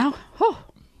 now, I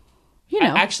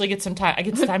actually get some time. I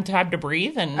get some time to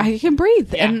breathe. And I can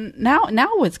breathe. Yeah. And now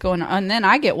what's going on? And then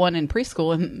I get one in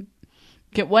preschool, and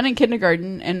Get one in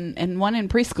kindergarten and one in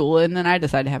preschool, and then I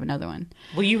decided to have another one.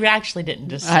 Well, you actually didn't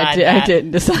decide I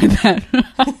didn't decide that.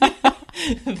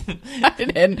 I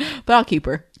didn't, but I'll keep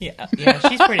her. Yeah,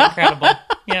 she's pretty incredible.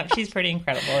 Yeah, she's pretty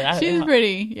incredible. She's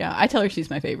pretty, yeah. I tell her she's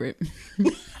my favorite.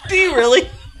 Do you really?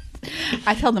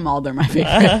 I tell them all they're my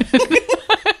favorite.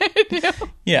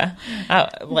 Yeah.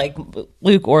 Like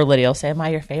Luke or Lydia will say, am I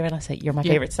your favorite? I say, you're my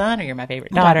favorite son or you're my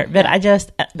favorite daughter. But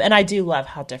I do love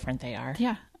how different they are.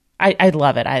 Yeah. I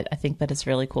love it. I think that it's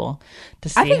really cool to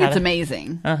see. I think it's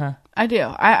amazing. Uh-huh. I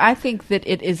do. I think that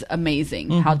it is amazing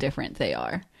how different they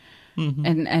are.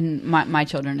 Mm-hmm. And my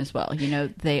children as well. You know,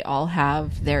 they all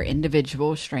have their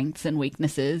individual strengths and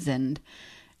weaknesses, and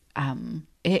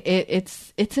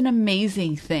it's an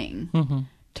amazing thing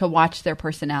to watch their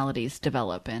personalities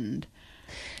develop. And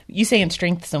you say in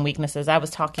strengths and weaknesses. I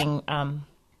was talking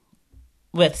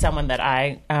with someone that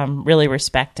I really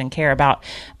respect and care about.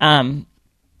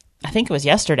 I think it was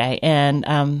yesterday,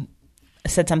 and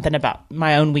said something about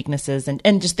my own weaknesses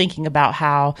and just thinking about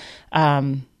how,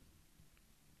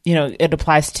 it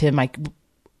applies to my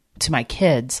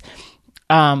kids,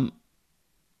 that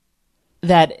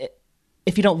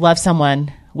if you don't love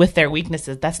someone with their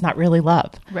weaknesses, that's not really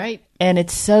love. Right. And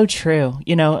it's so true.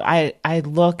 You know, I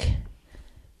look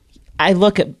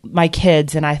at my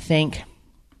kids and I think,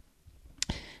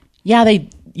 they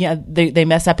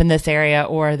mess up in this area,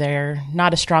 or they're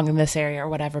not as strong in this area or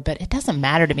whatever, but it doesn't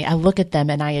matter to me. I look at them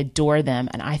and I adore them,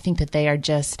 and I think that they are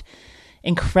just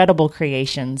incredible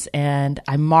creations, and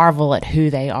I marvel at who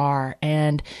they are.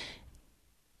 And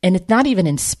it's not even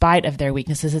in spite of their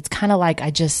weaknesses. It's kind of like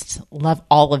I just love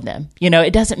all of them. You know,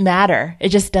 it doesn't matter. It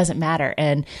just doesn't matter.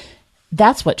 And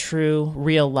that's what true,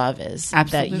 real love is.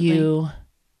 Absolutely. That you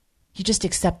just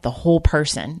accept the whole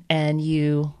person, and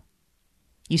you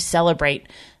celebrate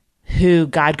who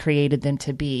God created them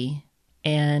to be.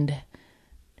 And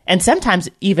sometimes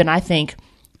even I think,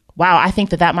 wow, I think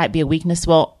that might be a weakness.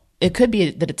 Well, it could be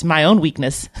that it's my own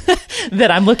weakness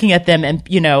that I'm looking at them and,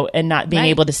 and not being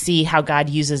able to see how God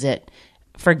uses it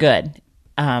for good.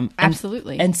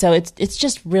 Absolutely. And so it's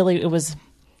just really,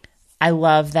 I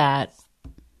love that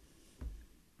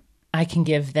I can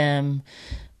give them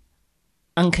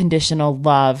unconditional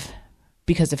love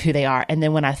because of who they are. And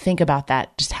then when I think about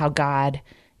that, just how God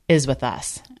is with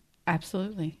us.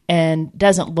 Absolutely. And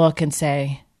doesn't look at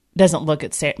Sarah,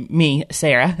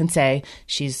 and say,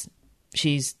 she's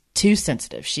too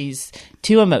sensitive. She's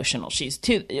too emotional. She's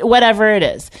too, whatever it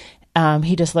is.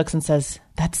 He just looks and says,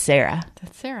 that's Sarah.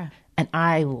 That's Sarah. And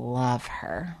I love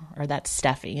her. Or that's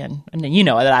Steffi. And you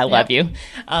know that I love you.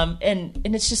 And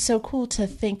it's just so cool to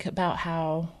think about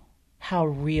how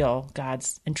real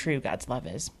God's love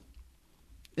is.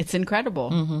 It's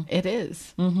incredible. It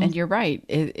is. And you're right.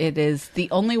 It is the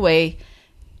only way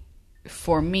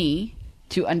for me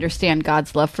to understand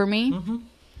God's love for me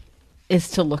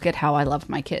is to look at how I love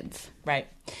my kids. Right.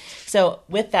 So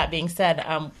with that being said,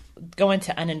 going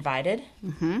to Uninvited,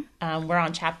 we're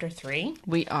on chapter 3.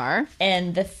 We are.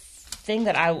 And the thing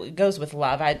that goes with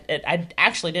love, I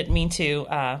actually didn't mean to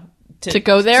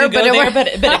go there, but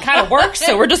it kind of works.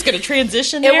 So we're just going to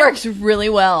transition there. It works really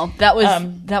well. That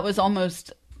was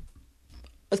almost.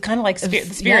 It was kind of like the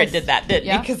Spirit did that,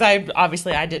 because I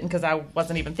didn't, because I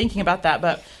wasn't even thinking about that.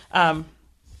 But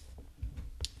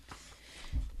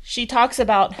she talks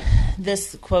about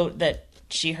this quote that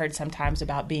she heard sometimes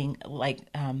about being like,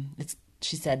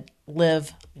 she said,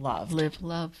 live loved. Live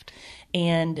loved.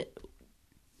 And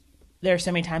there are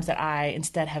so many times that I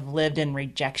instead have lived in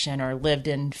rejection or lived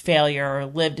in failure or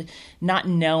lived not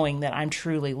knowing that I'm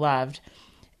truly loved.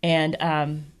 And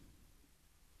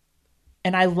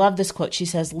I love this quote. She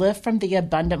says, live from the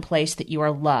abundant place that you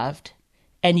are loved,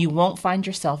 and you won't find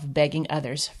yourself begging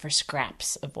others for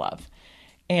scraps of love.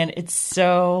 And it's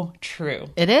so true.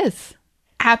 It is.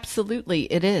 Absolutely,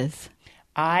 it is.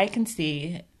 I can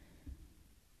see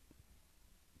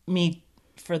me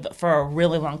for a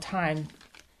really long time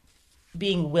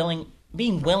being willing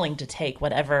to take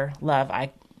whatever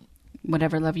love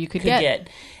you could get.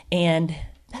 And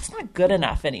that's not good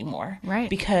enough anymore. Right.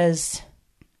 Because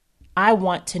I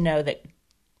want to know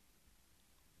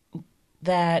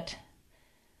that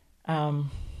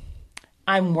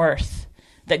I'm worth,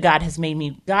 that God has made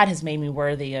me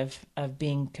worthy of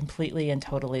being completely and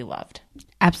totally loved.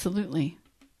 Absolutely.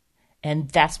 And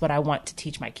that's what I want to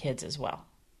teach my kids as well.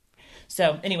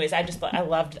 So anyways, I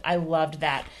loved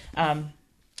that.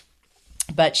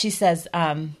 But she says,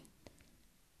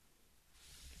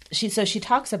 she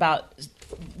talks about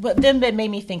what then made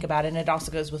me think about it, and it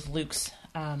also goes with Luke's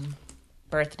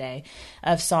birthday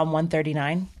of Psalm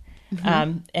 139.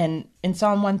 And in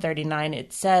Psalm 139,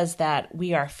 it says that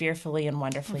we are fearfully and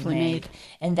wonderfully made,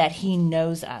 and that he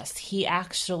knows us. He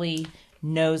actually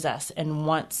knows us and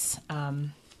wants,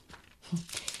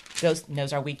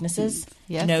 knows our weaknesses,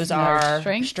 knows our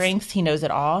strengths. He knows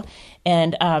it all.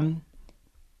 And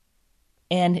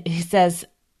he says,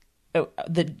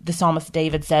 the psalmist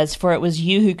David says, "For it was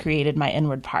you who created my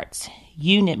inward parts.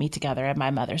 You knit me together in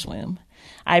my mother's womb.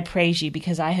 I praise you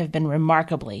because I have been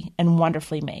remarkably and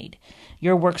wonderfully made.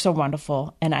 Your works are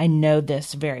wonderful, and I know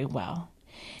this very well."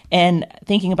 And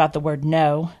thinking about the word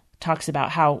know talks about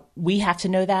how we have to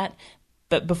know that.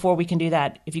 But before we can do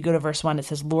that, if you go to verse 1, it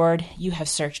says, "Lord, you have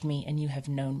searched me and you have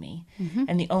known me."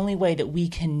 And the only way that we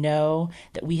can know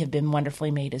that we have been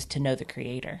wonderfully made is to know the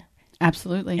Creator.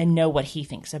 Absolutely. And know what he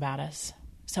thinks about us.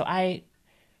 So I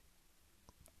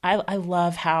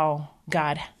love how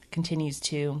God continues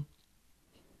to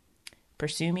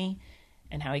pursue me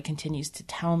and how he continues to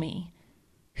tell me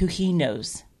who he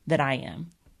knows that I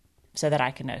am so that I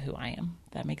can know who I am.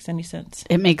 If that makes any sense?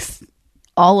 It makes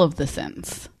all of the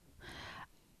sense.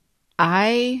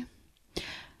 I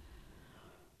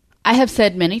have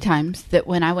said many times that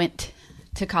when I went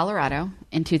to Colorado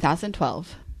in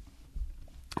 2012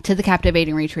 to the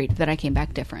Captivating Retreat, that I came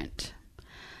back different,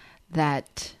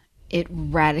 that it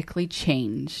radically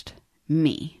changed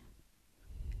me,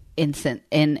 in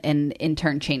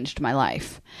turn changed my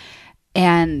life.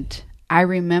 And I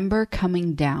remember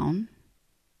coming down,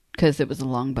 because it was a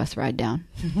long bus ride down.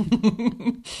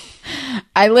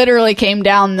 I literally came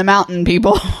down the mountain,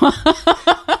 people.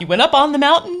 You went up on the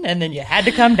mountain and then you had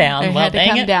to come down. I had to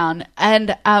come down.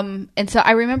 And so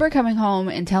I remember coming home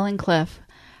and telling Cliff,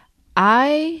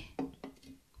 I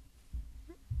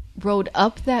rode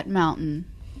up that mountain.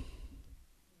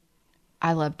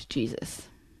 I loved Jesus.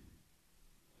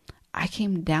 I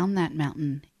came down that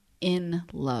mountain in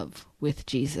love with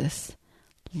Jesus,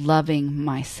 loving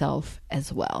myself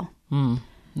as well.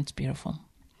 That's beautiful.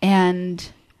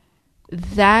 And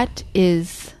that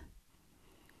is,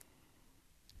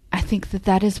 I think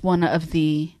that is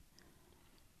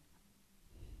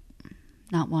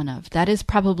that is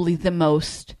probably the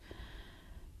most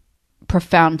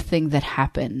profound thing that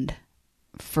happened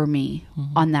for me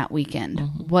on that weekend.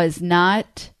 It was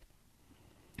not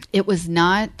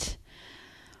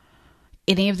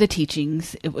any of the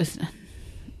teachings.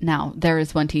 Now, there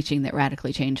is one teaching that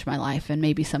radically changed my life, and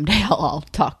maybe someday I'll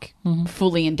talk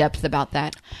fully in depth about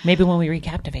that. Maybe when we read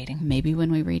Captivating.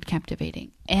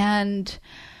 And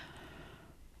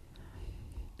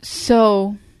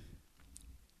so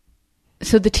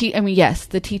the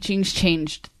teachings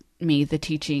changed me. The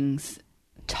teachings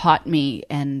taught me,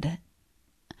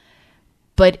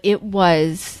 but it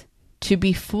was to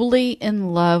be fully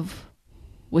in love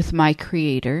with my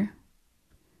Creator,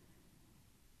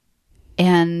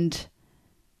 and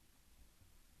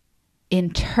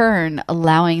in turn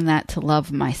allowing that to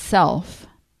love myself,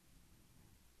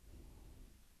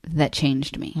 that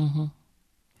changed me.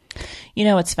 You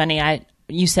know, it's funny,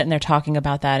 you sitting there talking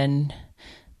about that, and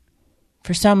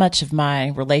for so much of my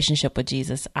relationship with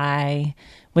Jesus, I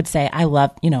would say I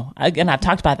love, again, I've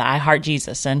talked about that, I heart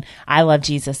Jesus and I love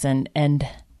Jesus, and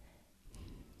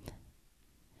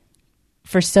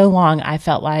for so long I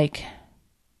felt like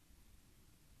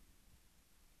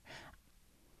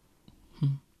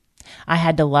I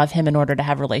had to love him in order to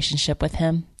have a relationship with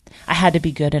him. I had to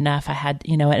be good enough. I had,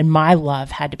 and my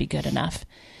love had to be good enough.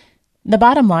 The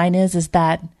bottom line is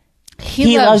that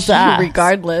he loves us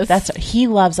regardless. He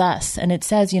loves us. And it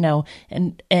says,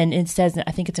 and it says,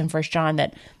 I think it's in 1 John,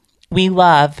 that we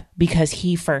love because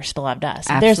he first loved us.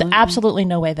 Absolutely. There's absolutely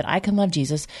no way that I can love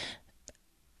Jesus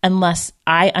unless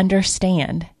I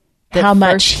understand how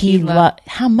much he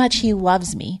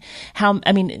loves me.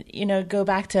 Go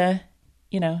back to,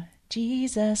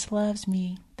 Jesus loves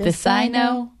me. This I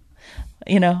know.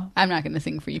 I'm not going to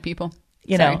sing for you people.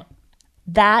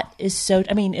 That is so,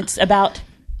 it's about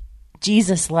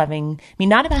Jesus loving me,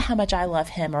 not about how much I love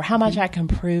him or how much I can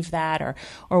prove that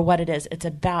or what it is. It's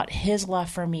about his love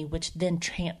for me, which then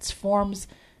transforms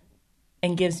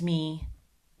and gives me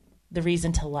the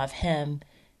reason to love him.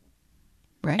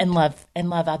 Right. And love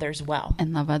others well.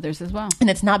 And love others as well. And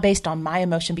it's not based on my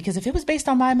emotion, because if it was based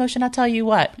on my emotion, I'll tell you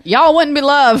what. Y'all wouldn't be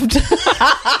loved.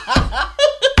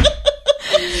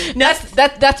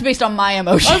 That's based on my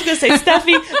emotion. I was going to say,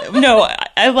 Steffi, no,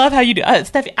 I love how you do.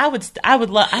 Steffi,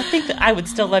 I think that I would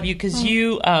still love you because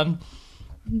you,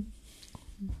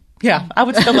 yeah, I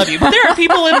would still love you. But there are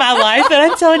people in my life that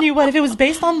I'm telling you what, if it was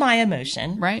based on my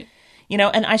emotion. Right.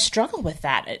 And I struggle with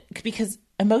that because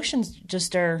emotions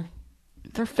just are.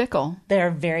 They're fickle.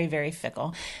 They're very, very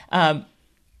fickle. But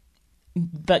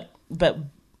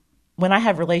when I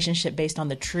have relationship based on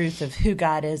the truth of who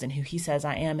God is and who he says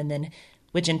I am, and then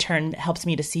which in turn helps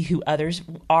me to see who others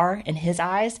are in his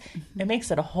eyes, it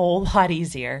makes it a whole lot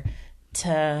easier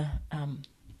to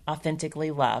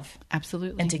authentically love.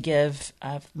 Absolutely. And to give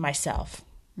of myself.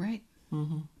 Right.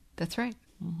 Mm-hmm. That's right.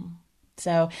 Mm-hmm.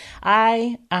 So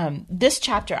this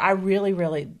chapter,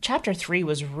 chapter 3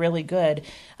 was really good.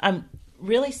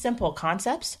 Really simple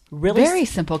concepts. Very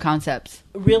simple concepts.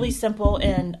 Really simple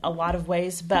in a lot of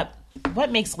ways. But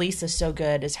what makes Lisa so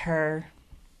good is her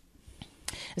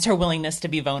willingness to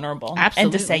be vulnerable. Absolutely.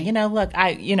 And to say, look,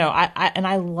 I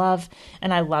love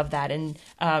that.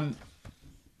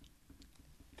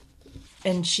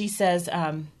 And she says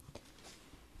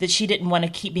that she didn't want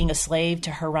to keep being a slave to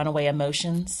her runaway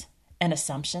emotions and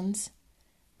assumptions.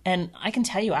 And I can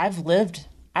tell you, I've lived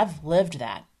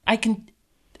that.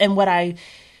 And what I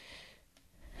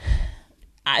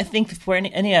think for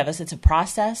any of us, it's a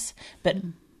process, but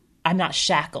I'm not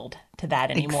shackled to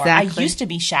that anymore. Exactly. I used to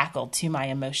be shackled to my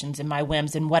emotions and my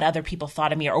whims and what other people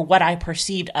thought of me or what I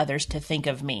perceived others to think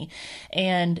of me.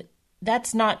 And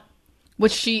that's not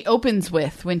what she opens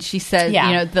with when she says,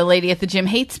 the lady at the gym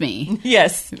hates me.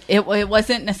 Yes. It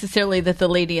wasn't necessarily that the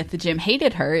lady at the gym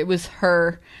hated her. It was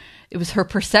it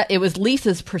was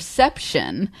Lisa's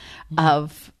perception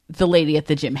of the lady at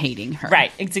the gym hating her.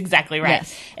 Right. It's exactly right.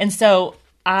 Yes. And so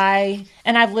I've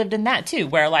lived in that too,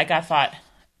 where like I thought,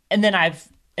 and then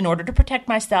in order to protect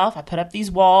myself, I put up these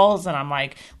walls and I'm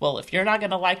like, well, if you're not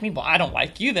going to like me, well, I don't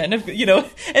like you then, and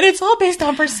it's all based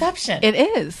on perception. It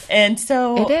is. And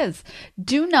so it is.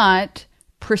 Do not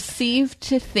perceive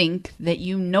to think that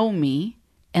you know me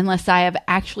unless I have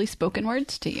actually spoken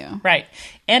words to you. Right.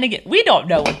 And again, we don't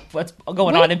know what's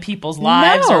going on in people's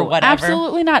lives or whatever.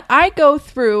 Absolutely not. I go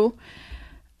through,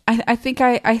 I think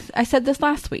I said this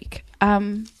last week.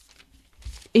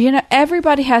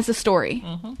 Everybody has a story.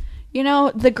 Mm-hmm.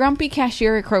 The grumpy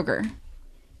cashier at Kroger.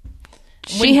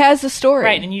 She has a story.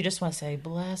 Right. And you just want to say,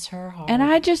 bless her heart. And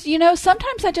I just,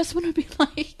 sometimes I just want to be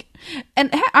like, and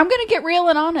I'm going to get real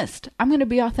and honest. I'm going to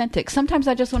be authentic. Sometimes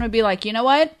I just want to be like, you know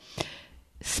what?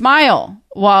 Smile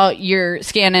while you're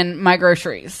scanning my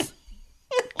groceries.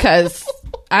 Because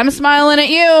I'm smiling at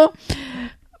you.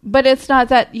 But it's not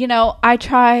that, I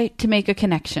try to make a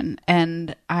connection.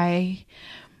 And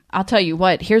I'll tell you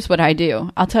what, here's what I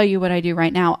do. I'll tell you what I do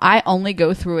right now. I only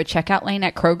go through a checkout lane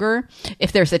at Kroger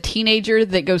if there's a teenager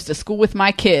that goes to school with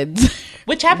my kids.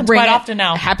 Which happens quite often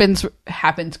now.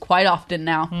 Happens quite often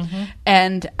now. Mm-hmm.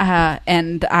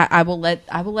 And I will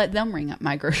let them ring up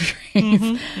my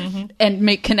groceries and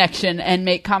make connection and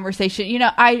make conversation.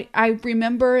 I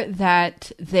remember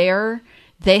that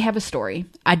they have a story.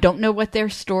 I don't know what their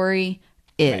story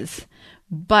is. Right.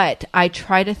 But I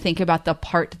try to think about the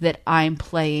part that I'm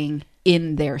playing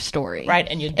in their story. Right,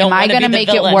 and you don't want to be the villain. Am I going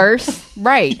to make it worse?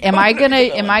 Right. Am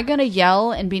I going to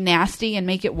yell and be nasty and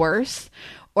make it worse?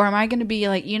 Or am I going to be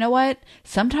like, you know what?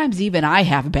 Sometimes even I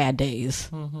have bad days.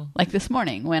 Mm-hmm. Like this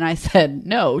morning when I said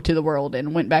no to the world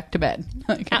and went back to bed.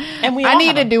 And I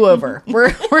need a do-over.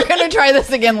 We're going to try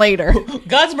this again later.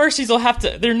 God's mercies will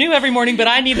they're new every morning, but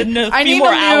I need a few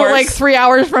more hours. Like 3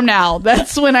 hours from now.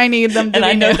 That's when I need them to and be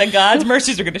I know new. that God's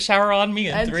mercies are going to shower on me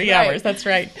in That's 3 right. hours. That's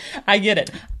right. I get it.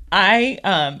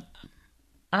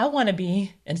 I want to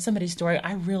be, in somebody's story,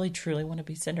 I really, truly want to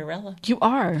be Cinderella. You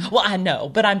are. Well, I know,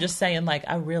 but I'm just saying, like,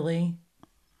 I really...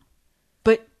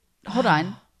 But, hold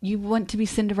on. You want to be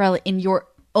Cinderella in your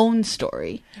own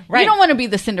story. Right. You don't want to be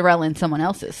the Cinderella in someone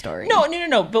else's story.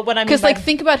 No. But what I mean because,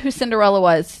 think about who Cinderella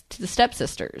was to the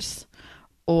stepsisters.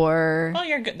 Or... Oh,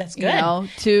 you're good. That's good.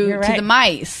 To the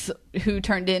mice who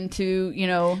turned into,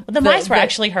 the mice were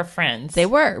actually her friends. They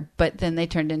were, but then they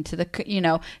turned into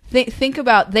think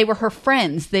about, they were her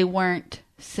friends. They weren't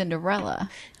Cinderella.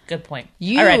 Good point.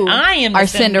 You All right, I am are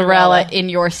Cinderella in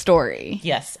your story.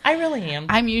 Yes, I really am.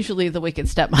 I'm usually the wicked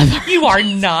stepmother. You are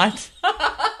not.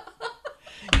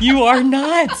 You are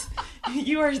not.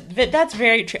 You are. That's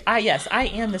very true. Yes, I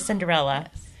am the Cinderella.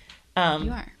 You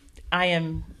are. I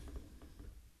am.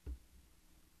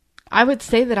 I would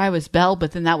say that I was Belle,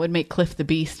 but then that would make Cliff the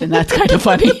Beast, and that's kind of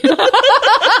funny.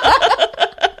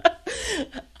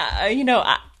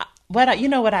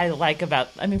 What I like about,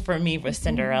 for me with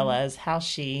Cinderella is how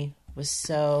she was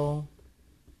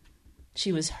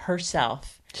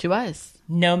herself. She was.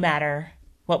 No matter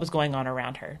what was going on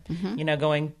around her. Mm-hmm.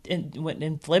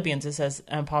 In Philippians, it says,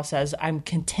 Paul says, I'm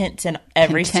content in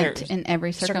every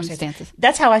circumstance.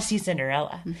 That's how I see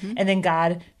Cinderella. Mm-hmm. And then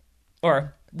God,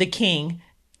 or the king,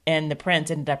 and the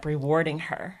prince ended up rewarding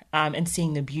her and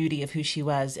seeing the beauty of who she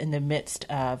was in the midst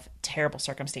of terrible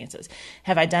circumstances.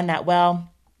 Have I done that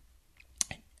well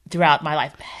throughout my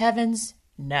life? Heavens,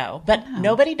 know. But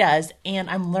nobody does. And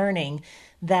I'm learning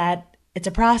that it's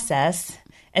a process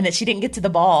and that she didn't get to the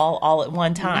ball all at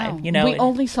one time. No. You know, we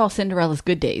only saw Cinderella's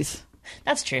good days.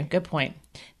 That's true. Good point.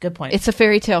 Good point. It's a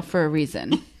fairy tale for a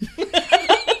reason.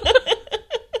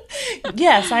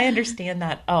 Yes, I understand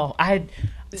that.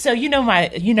 So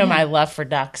my love for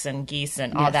ducks and geese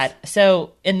and all that.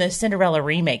 So in the Cinderella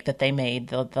remake that they made,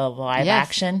 the live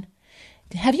action,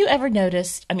 have you ever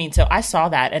noticed? I mean, so I saw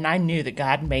that and I knew that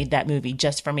God made that movie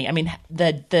just for me. I mean,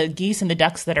 the geese and the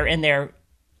ducks that are in there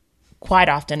quite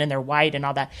often and they're white and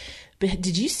all that. But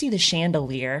did you see the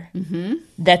chandelier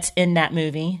that's in that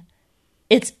movie?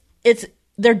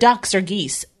 They're ducks or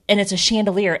geese and it's a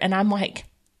chandelier. And I'm like,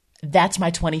 that's my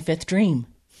 25th dream.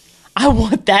 I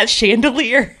want that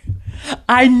chandelier.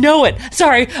 I know it.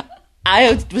 Sorry.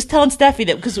 I was telling Steffi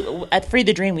that because at Free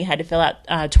the Dream, we had to fill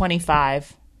out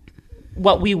 25,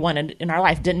 what we wanted in our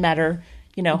life. Didn't matter,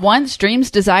 Wants, dreams,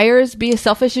 desires, be as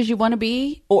selfish as you want to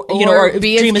be. Or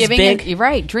be dream as is giving. big.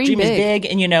 Right. Dream is big.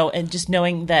 And, and just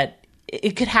knowing that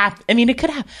it could happen. I mean, it could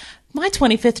happen. My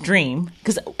 25th dream,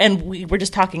 and we were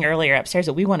just talking earlier upstairs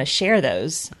that we want to share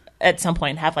those at some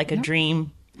point, have like a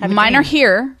dream. Mine are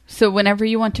here, so whenever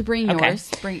you want to bring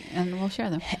yours, and we'll share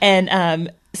them.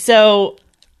 And so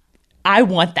I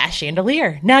want that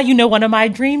chandelier. Now one of my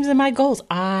dreams and my goals.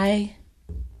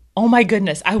 Oh my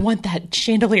goodness, I want that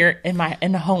chandelier in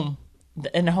the home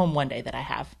one day that I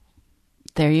have.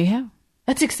 There you go.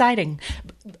 That's exciting.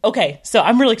 Okay, so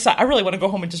I'm really excited. I really want to go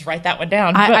home and just write that one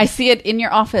down. I see it in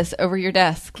your office over your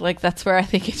desk. Like that's where I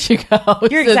think it should go.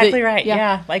 You're exactly right.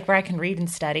 Yeah, like where I can read and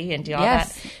study and do all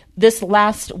that. This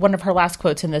one of her last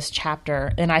quotes in this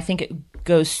chapter, and I think it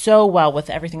goes so well with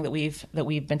everything that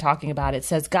we've been talking about. It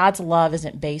says, "God's love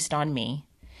isn't based on me;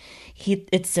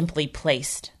 it's simply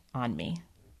placed on me.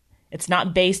 It's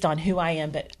not based on who I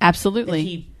am, but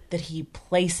absolutely that He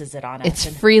places it on us. It's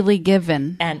freely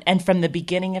given, and from the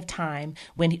beginning of time,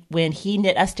 when He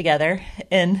knit us together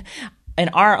in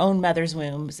our own mother's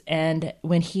wombs, and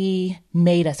when He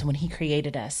made us, when He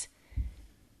created us."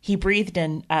 He breathed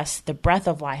in us the breath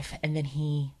of life, and then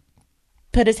He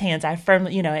put His hands,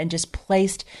 and just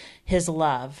placed His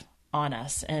love on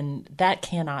us. And that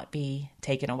cannot be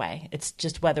taken away. It's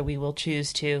just whether we will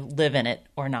choose to live in it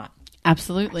or not.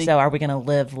 Absolutely. So are we going to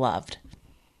live loved?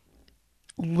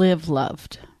 Live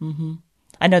loved. Mm-hmm.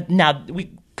 I know now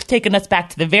taking us back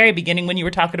to the very beginning when you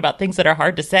were talking about things that are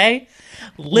hard to say.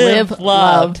 Live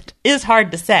loved is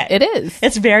hard to say. It is.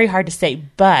 It's very hard to say,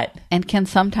 but... And can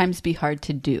sometimes be hard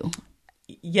to do.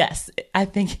 Yes, I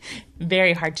think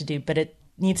very hard to do, but it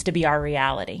needs to be our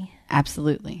reality.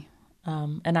 Absolutely.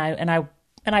 And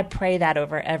I pray that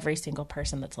over every single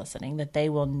person that's listening, that they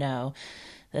will know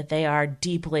that they are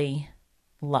deeply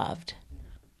loved.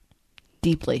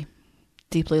 Deeply.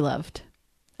 Deeply loved.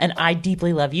 And I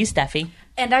deeply love you, Steffi.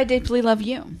 And I deeply love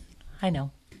you. I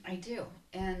know. I do.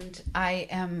 And I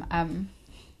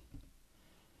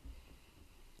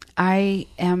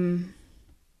am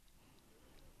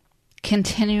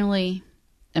continually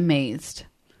amazed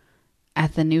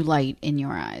at the new light in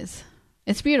your eyes.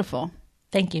 It's beautiful.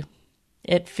 Thank you.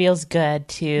 It feels good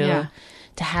to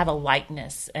have a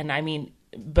lightness. And I mean,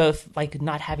 both like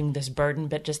not having this burden,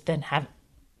 but just then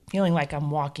feeling like I'm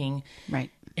walking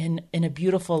in a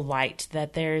beautiful light,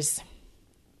 that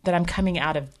I'm coming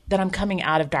out of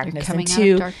darkness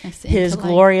into His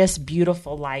glorious,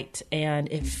 beautiful light.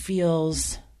 And it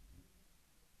feels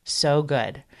so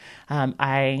good. I'm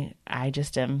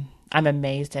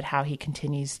amazed at how God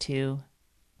continues to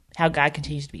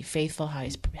be faithful,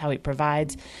 how He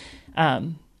provides.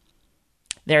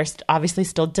 There's obviously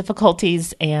still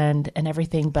difficulties and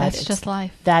everything, but that's just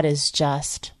life. That is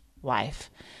just life.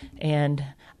 And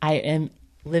I am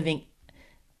living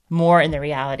more in the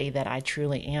reality that I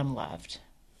truly am loved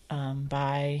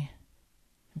by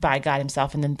God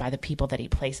Himself, and then by the people that He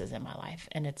places in my life.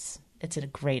 And it's a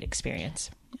great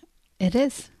experience. It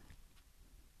is.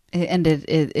 And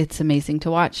it's amazing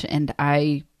to watch. And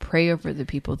I pray over the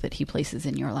people that He places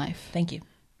in your life. Thank you.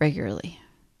 Regularly.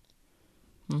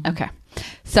 Mm-hmm. Okay.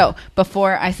 So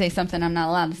before I say something I'm not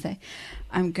allowed to say,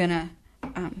 I'm going to,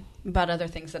 about other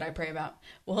things that I pray about,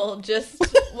 we'll just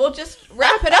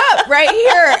wrap it up right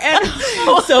here. And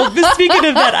so speaking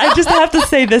of that, I just have to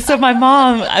say this. So my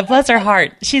mom, bless her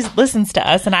heart, she listens to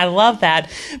us and I love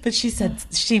that. But she said,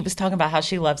 she was talking about how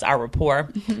she loves our rapport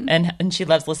and she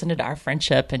loves listening to our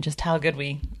friendship and just how good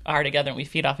we are together and we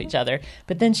feed off each other.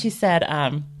 But then she said,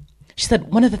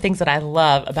 one of the things that I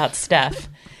love about Steph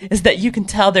is that you can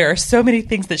tell there are so many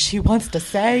things that she wants to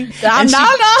say. I'm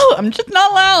just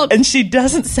not loud. And she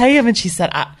doesn't say them. And she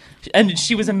said, and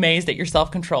she was amazed at your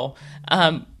self-control.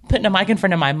 putting a mic in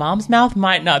front of my mom's mouth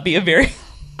might not be a very...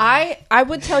 I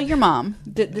would tell your mom,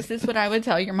 this is what I would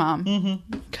tell your mom.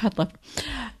 Mm-hmm. God love.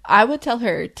 I would tell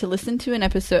her to listen to an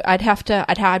episode.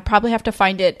 I'd probably have to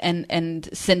find it and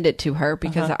send it to her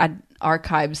because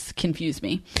archives confuse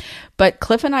me. But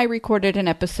Cliff and I recorded an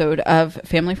episode of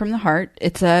Family from the Heart.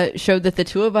 It's a show that the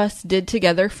two of us did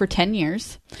together for 10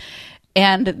 years.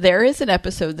 And there is an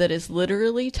episode that is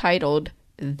literally titled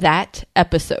That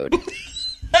Episode.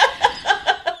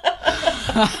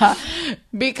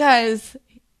 Because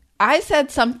I said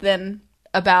something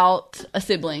about a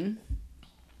sibling,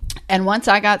 and once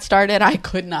I got started, I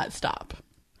could not stop.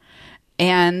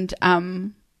 And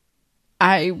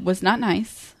I was not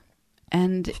nice,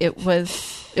 and it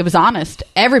was honest.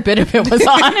 Every bit of it was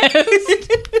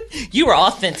honest. You were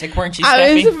authentic, weren't you,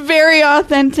 Steffi? I was very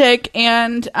authentic,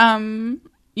 and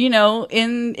you know,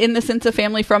 in the sense of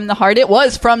family from the heart, it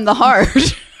was from the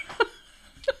heart.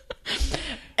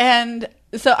 And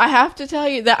so I have to tell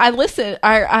you that I listened.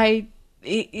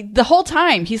 The whole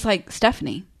time he's like,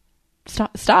 Stephanie,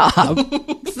 stop, stop,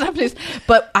 please.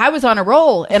 But I was on a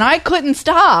roll and I couldn't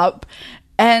stop.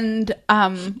 And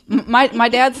my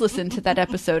dad's listened to that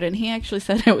episode and he actually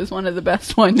said it was one of the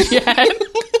best ones yet.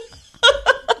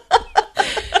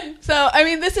 So I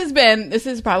mean, this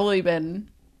has probably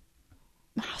been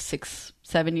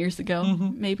 6-7 years ago,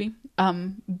 maybe.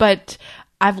 But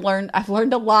I've learned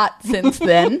a lot since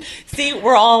then. See,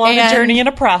 we're all on a journey and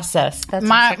a process. That's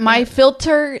my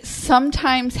filter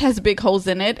sometimes has big holes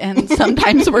in it and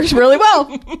sometimes works really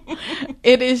well.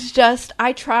 It is just,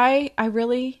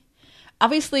 obviously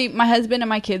my husband and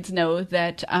my kids know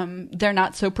that they're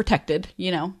not so protected,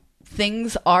 you know.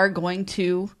 Things are going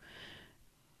to,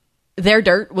 their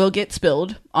dirt will get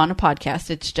spilled on a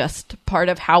podcast. It's just part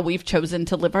of how we've chosen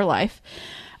to live our life.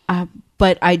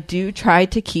 But I do try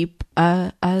to keep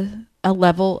a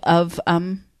level of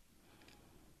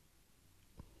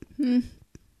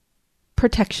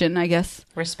protection, I guess.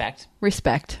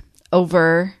 Respect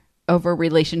over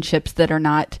relationships that are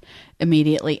not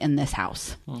immediately in this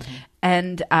house.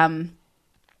 And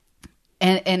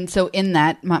so in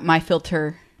that, my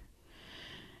filter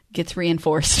gets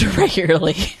reinforced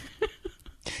regularly.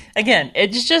 Again,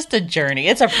 it's just a journey.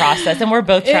 It's a process, and we're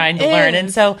both trying to learn.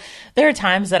 And so there are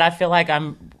times that I feel like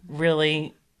I'm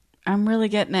really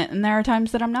getting it, and there are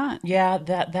times that I'm not. Yeah,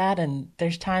 that, and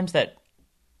there's times that,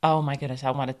 oh my goodness,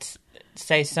 I want to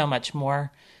say so much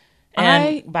more.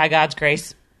 And by God's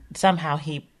grace, somehow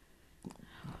He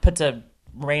puts a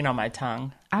rein on my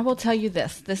tongue. I will tell you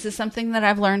this. This is something that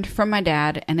I've learned from my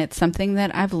dad, and it's something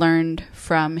that I've learned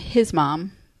from his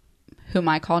mom, whom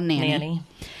I call Nanny.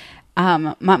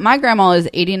 My grandma is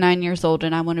 89 years old,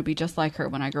 and I want to be just like her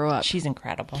when I grow up. She's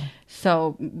incredible.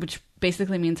 So, which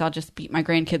basically means I'll just beat my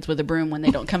grandkids with a broom when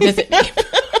they don't come visit me.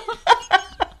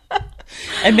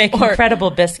 And make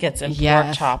incredible biscuits and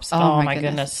pork chops. Oh my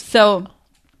goodness. So,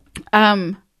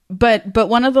 but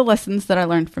one of the lessons that I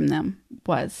learned from them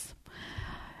was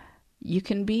you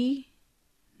can be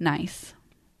nice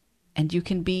and you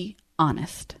can be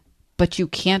honest, but you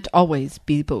can't always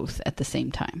be both at the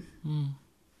same time.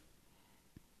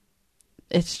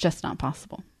 It's just not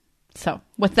possible. So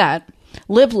with that,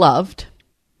 live loved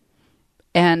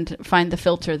and find the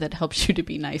filter that helps you to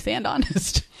be nice and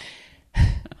honest.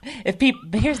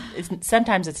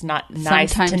 Sometimes it's not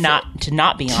nice to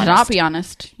not be honest. To not be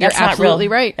honest. You're absolutely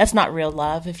right. That's not real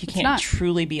love if you can't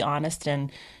truly be honest,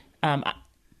 and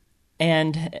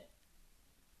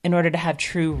in order to have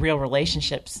true, real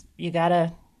relationships,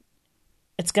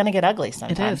 it's gonna get ugly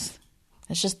sometimes.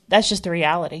 It is. That's just the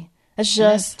reality. That's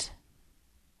just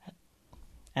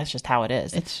how it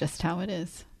is. It's just how it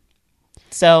is.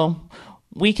 So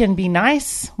we can be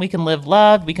nice, we can live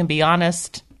loved, we can be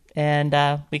honest, and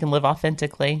we can live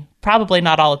authentically. Probably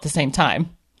not all at the same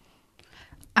time.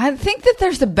 I think that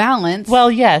there's a balance. Well,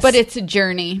 yes. But it's a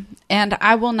journey, and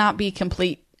I will not be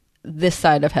complete this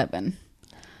side of heaven.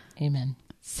 Amen.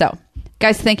 So,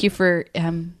 guys, thank you for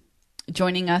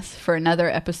joining us for another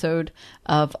episode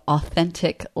of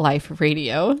Authentic Life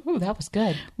Radio. Ooh, that was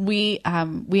good. We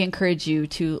encourage you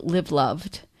to live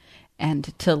loved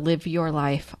and to live your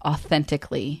life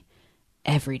authentically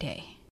every day.